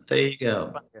 So, there you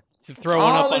go. To throw one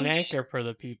All up on in- Anchor for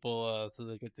the people so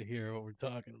they get to hear what we're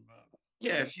talking about.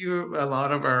 Yeah, a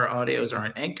lot of our audios are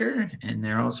on Anchor, and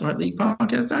they're also at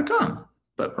leaguepodcast.com.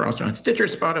 But we're also on Stitcher,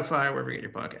 Spotify, wherever you get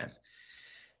your podcasts.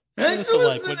 Thanks us for a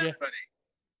like, listening, would ya? everybody.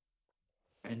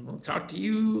 And we'll talk to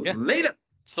you Yeah. later.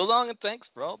 So long and thanks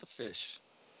for all the fish.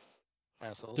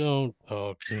 Assholes. Don't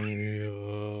talk to me,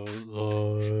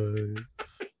 Lord.